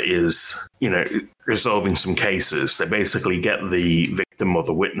officer is, resolving some cases. They basically get the victim or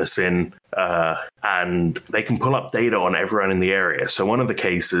the witness in, and they can pull up data on everyone in the area. So one of the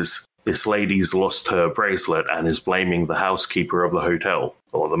cases, this lady's lost her bracelet and is blaming the housekeeper of the hotel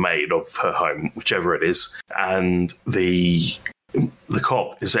or the maid of her home, whichever it is. And the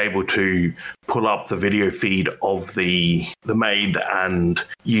cop is able to pull up the video feed of the maid and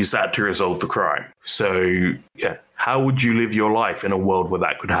use that to resolve the crime. So, yeah, how would you live your life in a world where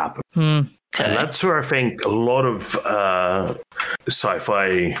that could happen? Okay. And that's where I think a lot of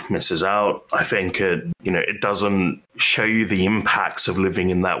sci-fi misses out. I think it doesn't show you the impacts of living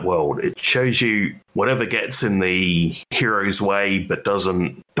in that world. It shows you whatever gets in the hero's way, but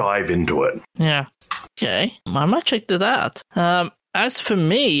doesn't dive into it. Yeah. Okay, I might check that out. As for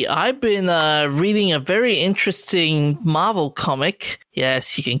me, I've been reading a very interesting Marvel comic.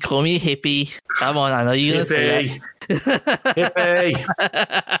 Yes, you can call me a hippie. Come on, I know you're going to say that. Hippie!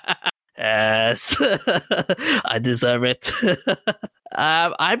 Yes, I deserve it.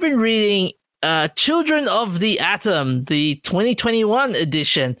 I've been reading Children of the Atom, the 2021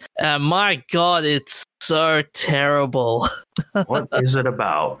 edition. My God, it's so terrible. What is it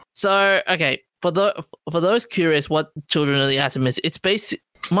about? So, okay. For those curious what Children of the Atom is, it's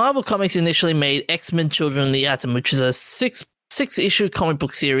Marvel Comics initially made X-Men Children of the Atom, which is a six-issue comic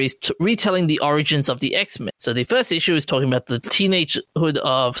book series retelling the origins of the X-Men. So the first issue is talking about the teenagehood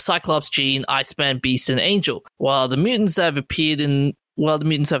of Cyclops, Jean, Iceman, Beast, and Angel, while the mutants have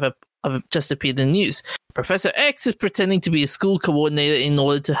just appeared in the news. Professor X is pretending to be a school coordinator in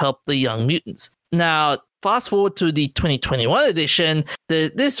order to help the young mutants. Now, fast forward to the 2021 edition,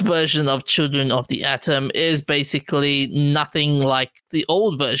 this version of Children of the Atom is basically nothing like the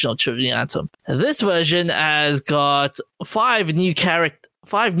old version of Children of the Atom. This version has got 5 new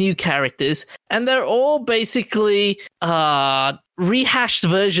characters, and they're all basically rehashed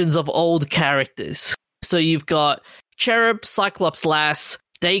versions of old characters. So you've got Cherub, Cyclops Lass,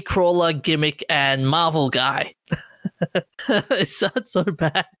 Daycrawler, Gimmick, and Marvel Guy. It sounds so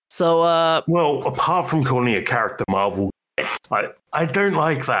bad. So, well, apart from calling a character Marvel, I don't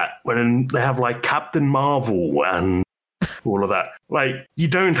like that when they have like Captain Marvel and all of that. Like, you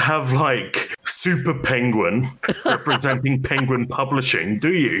don't have like Super Penguin representing Penguin Publishing,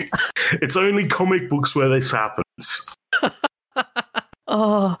 do you? It's only comic books where this happens.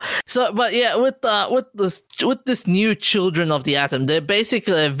 Oh, so but yeah, with this new Children of the Atom, they're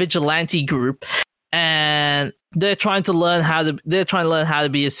basically a vigilante group, and they're trying to learn how to be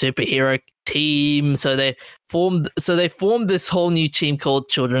a superhero team. So they formed this whole new team called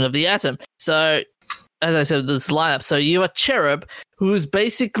Children of the Atom. So as I said, this lineup. So you have Cherub, who's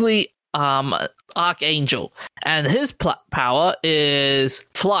basically Archangel, and his power is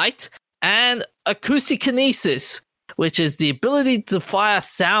flight and acoustikinesis, which is the ability to fire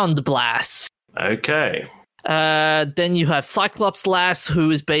sound blasts. Okay. Then you have Cyclops Lass,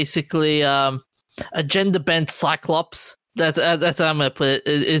 who is basically a gender-bent Cyclops, That's how I'm gonna put it.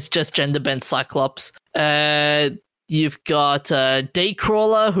 It's just gender bent Cyclops. You've got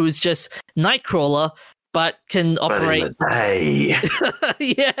Daycrawler, who's just Nightcrawler, but can operate. Hey.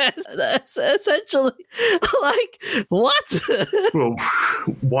 Yes, that's essentially like what? Well,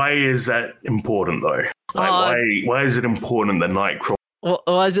 why is that important though? Like, why is it important that Nightcrawler?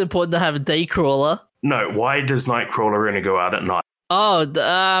 Why is it important to have a Daycrawler? No, why does Nightcrawler only go out at night? Oh,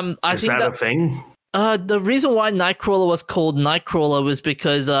 I is think that a thing? The reason why Nightcrawler was called Nightcrawler was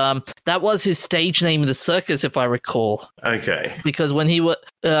because that was his stage name in the circus, if I recall. Okay. Because when he was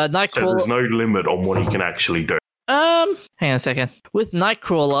Nightcrawler, so there's no limit on what he can actually do. Hang on a second. With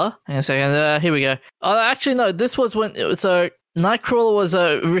Nightcrawler, hang on a second. Here we go. Oh, actually, no. This was when Nightcrawler was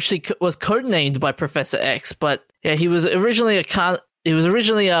originally was codenamed by Professor X, but yeah, he was originally an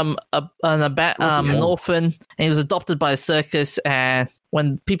orphan, and he was adopted by a circus. And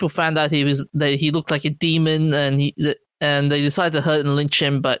when people found out he looked like a demon, and they decided to hurt and lynch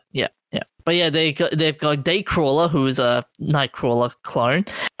him. But yeah. They've got Daycrawler, who is a Nightcrawler clone.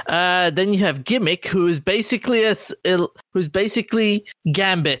 Then you have Gimmick, who is basically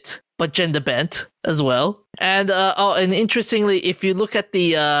Gambit, but gender bent as well. And and interestingly, if you look at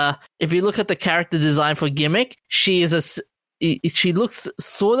the character design for Gimmick, she looks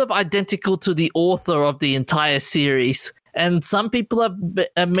sort of identical to the author of the entire series. And some people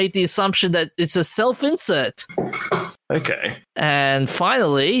have made the assumption that it's a self-insert. Okay. And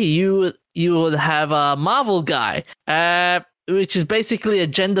finally, you would have a Marvel guy, which is basically a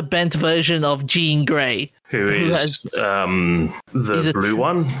gender-bent version of Jean Grey. Who is the blue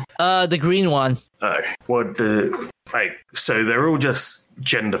one? The green one. Oh, so they're all just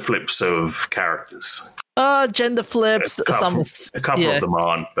gender flips of characters. Gender flips. A couple of them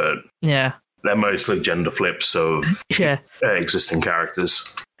aren't, but yeah. They're mostly gender flips of existing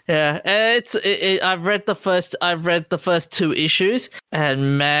characters. Yeah, I've read the first 2 issues,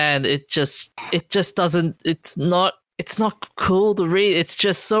 and man, it just doesn't. It's not cool to read. It's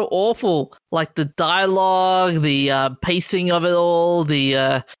just so awful. Like the dialogue, the pacing of it all.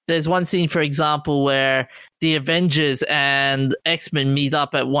 There's one scene, for example, where the Avengers and X-Men meet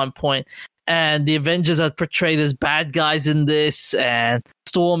up at one point, and the Avengers are portrayed as bad guys in this, and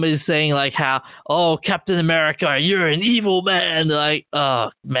Storm is saying like how, oh, Captain America, you're an evil man. Like, oh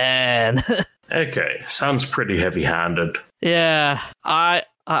man. Okay, sounds pretty heavy-handed. Yeah,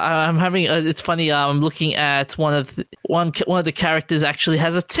 I'm having. It's funny. I'm looking at one of the characters actually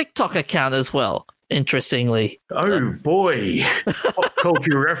has a TikTok account as well. Interestingly. Oh boy, pop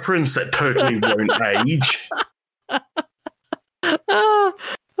culture reference that totally won't age.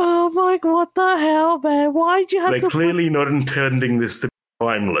 I'm like, what the hell, man? Why'd you have They're clearly not intending this to be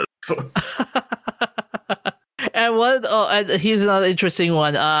timeless. And here's another interesting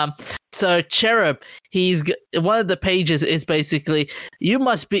one. So Cherub, he's one of the pages is basically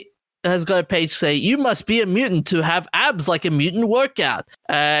has got a page say you must be a mutant to have abs like a mutant workout.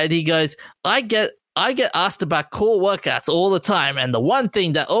 And he goes, I get asked about core workouts all the time, and the one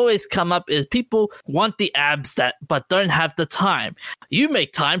thing that always come up is people want the abs but don't have the time. You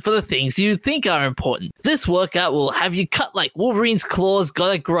make time for the things you think are important. This workout will have you cut like Wolverine's claws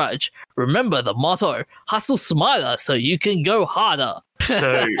got a grudge. Remember the motto, hustle smarter so you can go harder.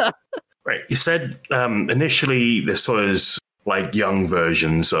 So, right, you said initially this was like young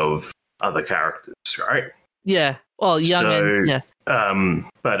versions of other characters, right? Yeah, well, young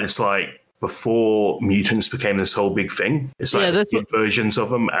but it's like before mutants became this whole big thing. It's like versions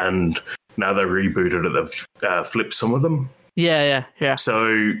of them, and now they're rebooted it. They've flipped some of them. Yeah.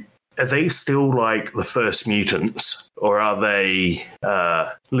 So are they still like the first mutants, or are they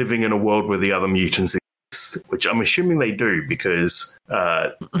living in a world where the other mutants exist? Which I'm assuming they do, because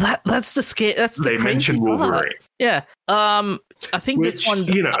that's the scare. That's the they mentioned Wolverine. Yeah. I think this one.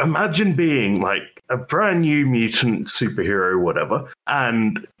 Imagine being like a brand new mutant superhero, whatever,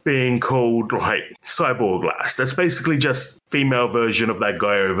 and being called like Cyborg Lass. That's basically just female version of that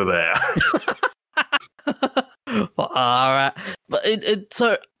guy over there. All right, but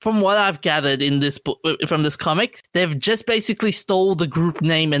so from what I've gathered in this book, from this comic, they've just basically stole the group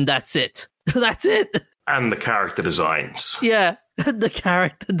name and that's it. That's it. And the character designs. Yeah, the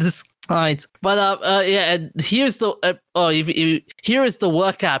character designs. But and here's the here is the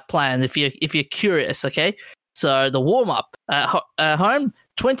workout plan if you're curious. Okay, so the warm up at home: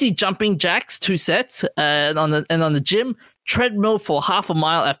 20 jumping jacks, 2 sets, and on the gym treadmill for half a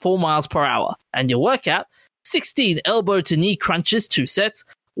mile at 4 miles per hour, and your workout: 16 elbow to knee crunches, 2 sets,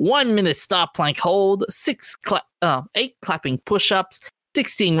 1 minute star plank hold, 8 clapping push-ups,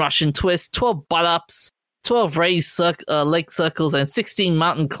 16 Russian twists, 12 butt-ups, 12 raised leg circles, and 16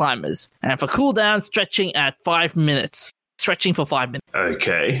 mountain climbers. And for cool down, stretching at 5 minutes. stretching for 5 minutes.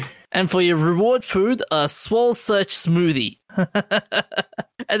 Okay. And for your reward food, a Swole Search smoothie.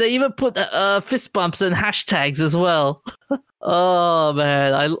 And they even put fist bumps and hashtags as well. Oh,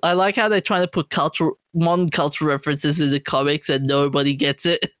 man. I like how they're trying to put modern cultural references into comics and nobody gets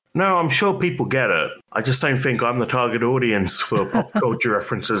it. No, I'm sure people get it. I just don't think I'm the target audience for pop culture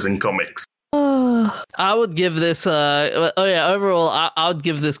references in comics. I would give this, overall, I would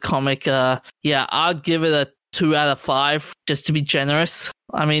give this comic, I would give it a 2 out of 5, just to be generous.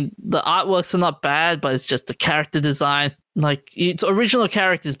 I mean, the artworks are not bad, but it's just the character design. Like, it's original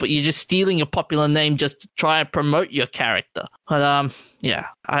characters, but you're just stealing a popular name just to try and promote your character. But, I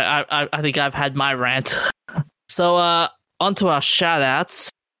think I've had my rant. So, on to our shout-outs.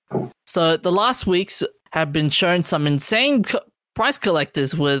 So, the last weeks have been shown some insane price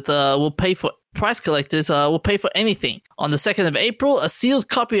collectors will pay for anything. On the 2nd of April, a sealed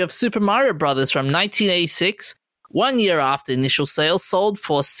copy of Super Mario Bros. From 1986, 1 year after initial sales, sold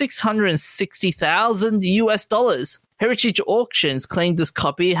for $660,000. Heritage Auctions claimed this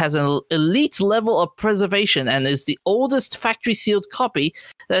copy has an elite level of preservation and is the oldest factory-sealed copy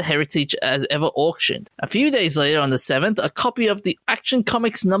that Heritage has ever auctioned. A few days later, on the 7th, a copy of the Action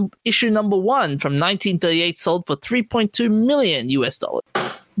Comics issue number 1 from 1938 sold for $3.2 million.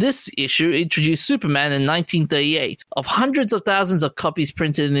 This issue introduced Superman in 1938. Of hundreds of thousands of copies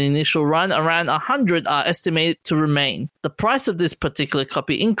printed in the initial run, around 100 are estimated to remain. The price of this particular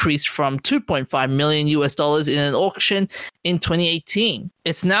copy increased from $2.5 million in an auction in 2018.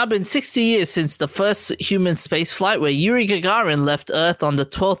 It's now been 60 years since the first human spaceflight, where Yuri Gagarin left Earth on the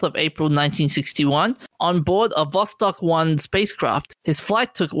 12th of April 1961 on board a Vostok 1 spacecraft. His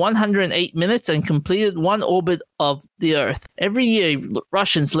flight took 108 minutes and completed one orbit of the Earth. Every year,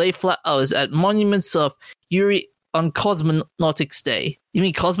 Russians lay flowers at monuments of Yuri on Cosmonautics Day. You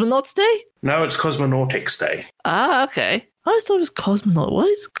mean Cosmonauts Day? No, it's Cosmonautics Day. Ah, okay. I always thought it was cosmonaut. What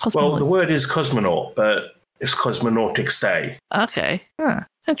is cosmonaut? Well, the word is cosmonaut, but it's Cosmonautics Day. Okay.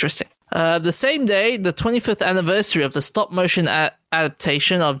 Interesting. The same day, the 25th anniversary of the stop-motion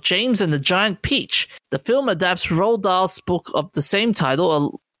adaptation of James and the Giant Peach. The film adapts Roald Dahl's book of the same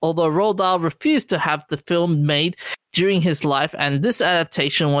title, although Roald Dahl refused to have the film made during his life, and this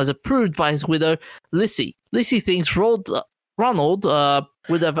adaptation was approved by his widow, Lissy. Lissy thinks Ronald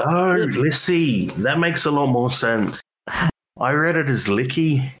would have... Oh, Lissy. That makes a lot more sense. I read it as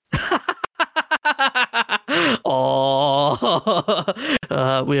Licky.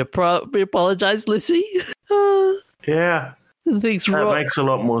 We apologize, Lissy. Yeah. Thinks that makes a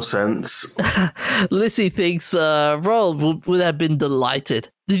lot more sense. Lissy thinks Roald would have been delighted.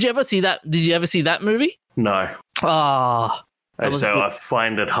 Did you ever see that movie? No. So I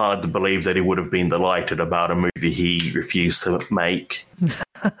find it hard to believe that he would have been delighted about a movie he refused to make.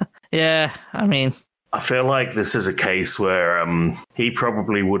 Yeah, I mean, I feel like this is a case where he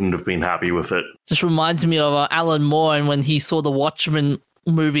probably wouldn't have been happy with it. Just reminds me of Alan Moore, and when he saw the Watchmen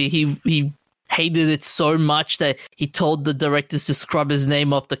movie, he hated it so much that he told the directors to scrub his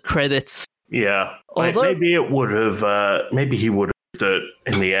name off the credits. Yeah, maybe it would have. Maybe he would have done it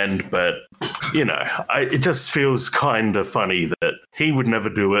in the end, but it just feels kind of funny that he would never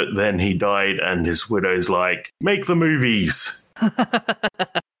do it. Then he died, and his widow's like, "Make the movies."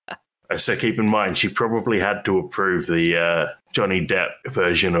 So keep in mind, she probably had to approve the Johnny Depp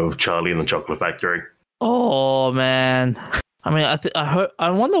version of Charlie and the Chocolate Factory. Oh man. I mean,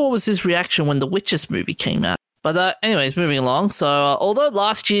 I wonder what was his reaction when the Witches movie came out. But anyways, moving along. So although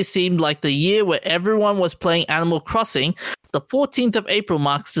last year seemed like the year where everyone was playing Animal Crossing, the 14th of April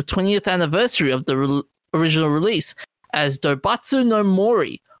marks the 20th anniversary of the original release as Dobatsu no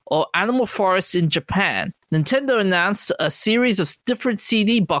Mori, or Animal Forest in Japan. Nintendo announced a series of different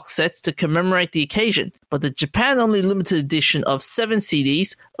CD box sets to commemorate the occasion, but the Japan-only limited edition of 7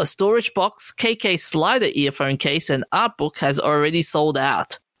 CDs, a storage box, KK Slider earphone case, and art book has already sold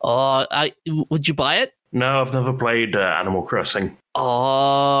out. Would you buy it? No, I've never played Animal Crossing.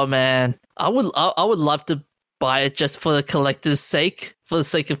 Oh man, I would love to buy it just for the collector's sake, for the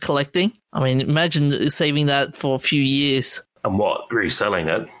sake of collecting. I mean, imagine saving that for a few years. And what, reselling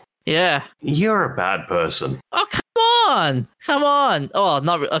it? Yeah. You're a bad person. Oh, come on. Oh,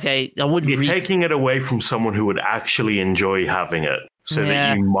 not okay. I wouldn't. You're taking it away from someone who would actually enjoy having it, so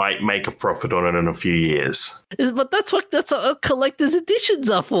that you might make a profit on it in a few years. But that's what collector's editions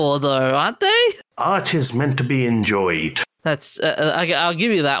are for, though, aren't they? Art is meant to be enjoyed. That's. I'll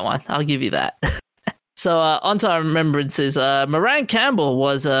give you that one. I'll give you that. So, on to our remembrances. Moran Campbell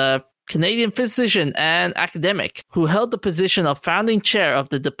was a Canadian physician and academic who held the position of founding chair of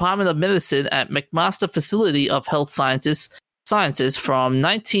the Department of Medicine at McMaster Facility of Health Sciences from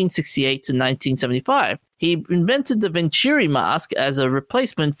 1968 to 1975. He invented the Venturi mask as a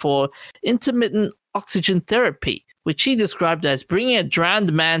replacement for intermittent oxygen therapy, which he described as bringing a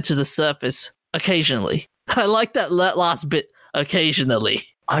drowned man to the surface occasionally. I like that last bit, occasionally.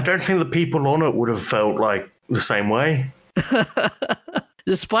 I don't think the people on it would have felt like the same way.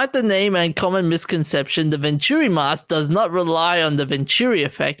 Despite the name and common misconception, the Venturi mask does not rely on the Venturi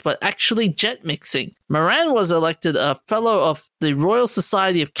effect, but actually jet mixing. Moran was elected a Fellow of the Royal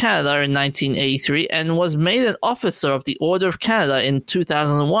Society of Canada in 1983 and was made an Officer of the Order of Canada in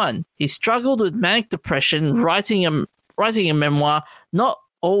 2001. He struggled with manic depression, writing a memoir, Not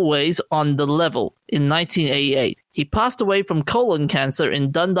Always on the Level, in 1988. He passed away from colon cancer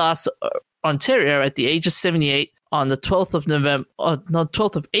in Dundas, Ontario at the age of 78 on the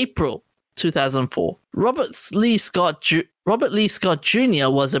 12th of April 2004. Robert Lee Scott Jr.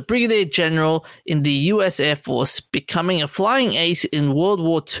 was a brigadier general in the U.S. Air Force, becoming a flying ace in World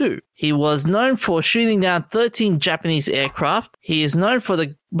War II. He was known for shooting down 13 Japanese aircraft. He is known for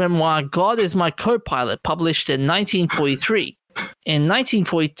the memoir God is My Co-Pilot, published in 1943. In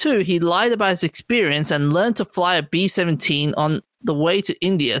 1942, he lied about his experience and learned to fly a B-17 on the way to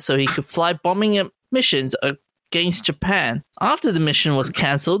India so he could fly bombing missions against Japan. After the mission was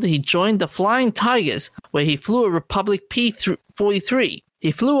cancelled, he joined the Flying Tigers, where he flew a Republic P-43.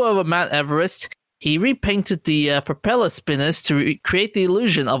 He flew over Mount Everest. He repainted the propeller spinners to create the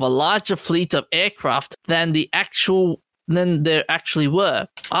illusion of a larger fleet of aircraft than there actually were.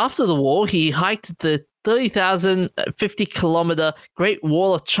 After the war, he hiked the 30,050-kilometer Great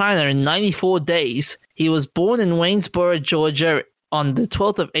Wall of China in 94 days. He was born in Waynesboro, Georgia, on the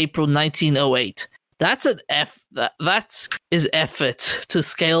 12th of April, 1908. That's his effort to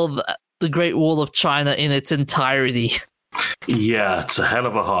scale the Great Wall of China in its entirety. Yeah, it's a hell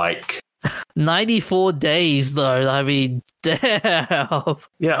of a hike. 94 days, though. I mean, damn.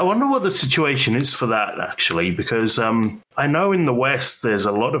 Yeah, I wonder what the situation is for that, actually, because I know in the West there's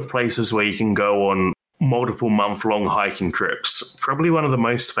a lot of places where you can go on multiple month-long hiking trips. Probably one of the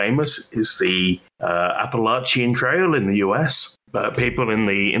most famous is the Appalachian Trail in the US. But people in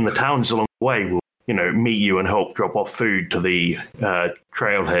the towns along the way will, meet you and help drop off food to the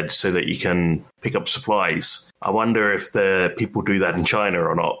trailhead so that you can pick up supplies. I wonder if the people do that in China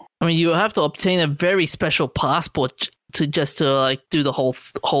or not. I mean, you have to obtain a very special passport to do the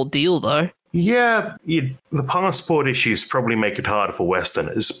whole deal, though. Yeah, the passport issues probably make it harder for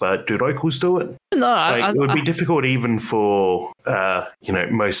Westerners, but do locals do it? No, it would be difficult even for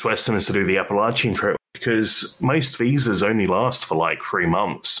most Westerners to do the Appalachian Trail because most visas only last for like 3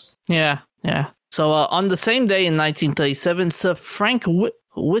 months. Yeah. So on the same day in 1937, Sir Frank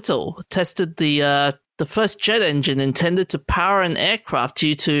Whittle tested the first jet engine intended to power an aircraft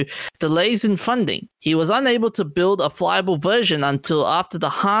due to delays in funding. He was unable to build a flyable version until after the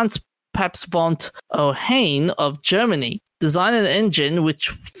Hans Pabst von Ohain of Germany designed an engine which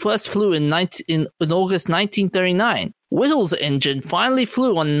first flew in August 1939. Whittle's engine finally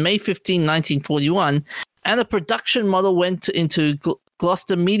flew on May 15, 1941, and a production model went into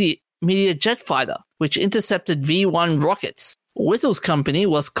Gloster Media jet fighter, which intercepted V-1 rockets. Whittle's company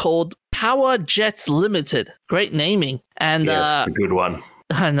was called Power Jets Limited. Great naming. And yes, it's a good one.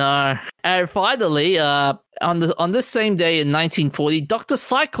 I know. And finally, on this same day in 1940, Dr.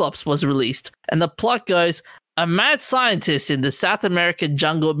 Cyclops was released. And the plot goes, a mad scientist in the South American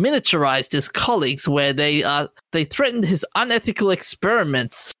jungle miniaturized his colleagues where they threatened his unethical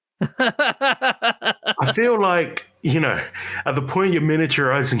experiments. I feel like, at the point you're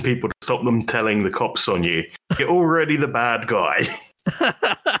miniaturizing people to stop them telling the cops on you, you're already the bad guy. Can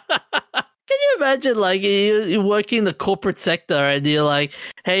you imagine, you're working in the corporate sector and you're like,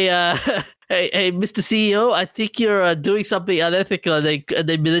 hey, Mr. CEO, I think you're doing something unethical, and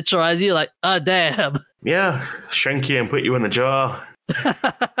they miniaturize you, like, oh, damn. Yeah, shrink you and put you in a jar.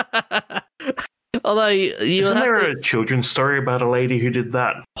 Although isn't there a children's story about a lady who did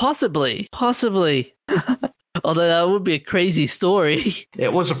that? Possibly. Although that would be a crazy story.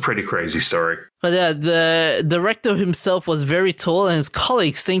 It was a pretty crazy story. But yeah, the director himself was very tall, and his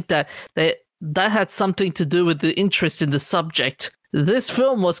colleagues think that had something to do with the interest in the subject. This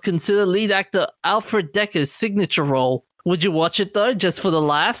film was considered lead actor Alfred Decker's signature role. Would you watch it, though, just for the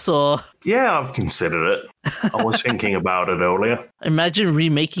laughs, or...? Yeah, I've considered it. I was thinking about it earlier. Imagine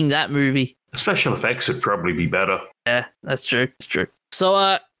remaking that movie. The special effects would probably be better. Yeah, that's true. It's true.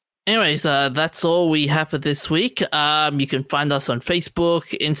 So, anyways, that's all we have for this week. You can find us on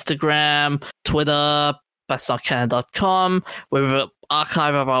Facebook, Instagram, Twitter, batsnotcanon.com, where we have an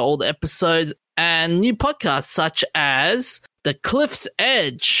archive of our old episodes and new podcasts such as The Cliff's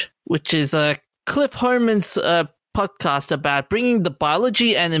Edge, which is Cliff Homan's podcast about bringing the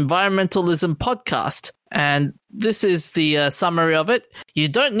biology and environmentalism podcast. And this is the summary of it. You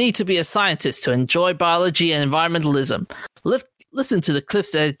don't need to be a scientist to enjoy biology and environmentalism. Listen to the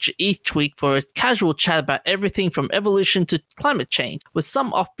Cliff's Edge each week for a casual chat about everything from evolution to climate change, with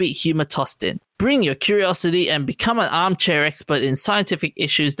some offbeat humor tossed in. Bring your curiosity and become an armchair expert in scientific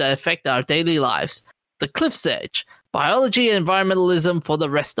issues that affect our daily lives. The Cliff's Edge, biology and environmentalism for the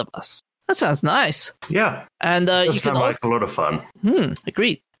rest of us. That sounds nice. Yeah. And you can like a lot of fun.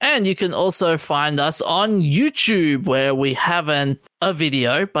 Agreed. And you can also find us on YouTube, where we haven't a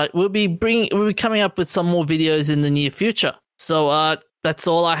video, but we'll be coming up with some more videos in the near future. So that's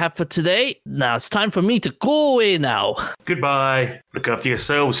all I have for today. Now it's time for me to go away now. Goodbye. Look after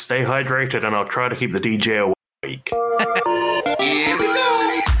yourselves, stay hydrated, and I'll try to keep the DJ awake. Here we go.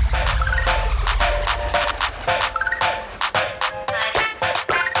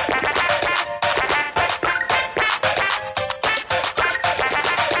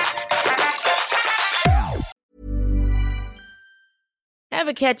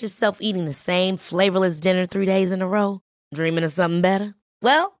 Ever catch yourself eating the same flavorless dinner 3 days in a row? Dreaming of something better?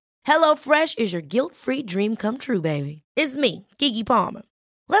 Well, HelloFresh is your guilt-free dream come true, baby. It's me, Keke Palmer.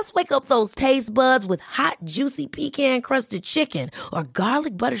 Let's wake up those taste buds with hot, juicy pecan-crusted chicken or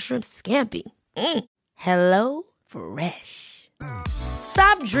garlic butter shrimp scampi. Hello Fresh.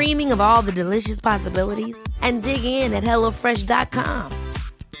 Stop dreaming of all the delicious possibilities and dig in at HelloFresh.com.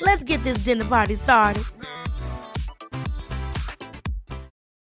 Let's get this dinner party started.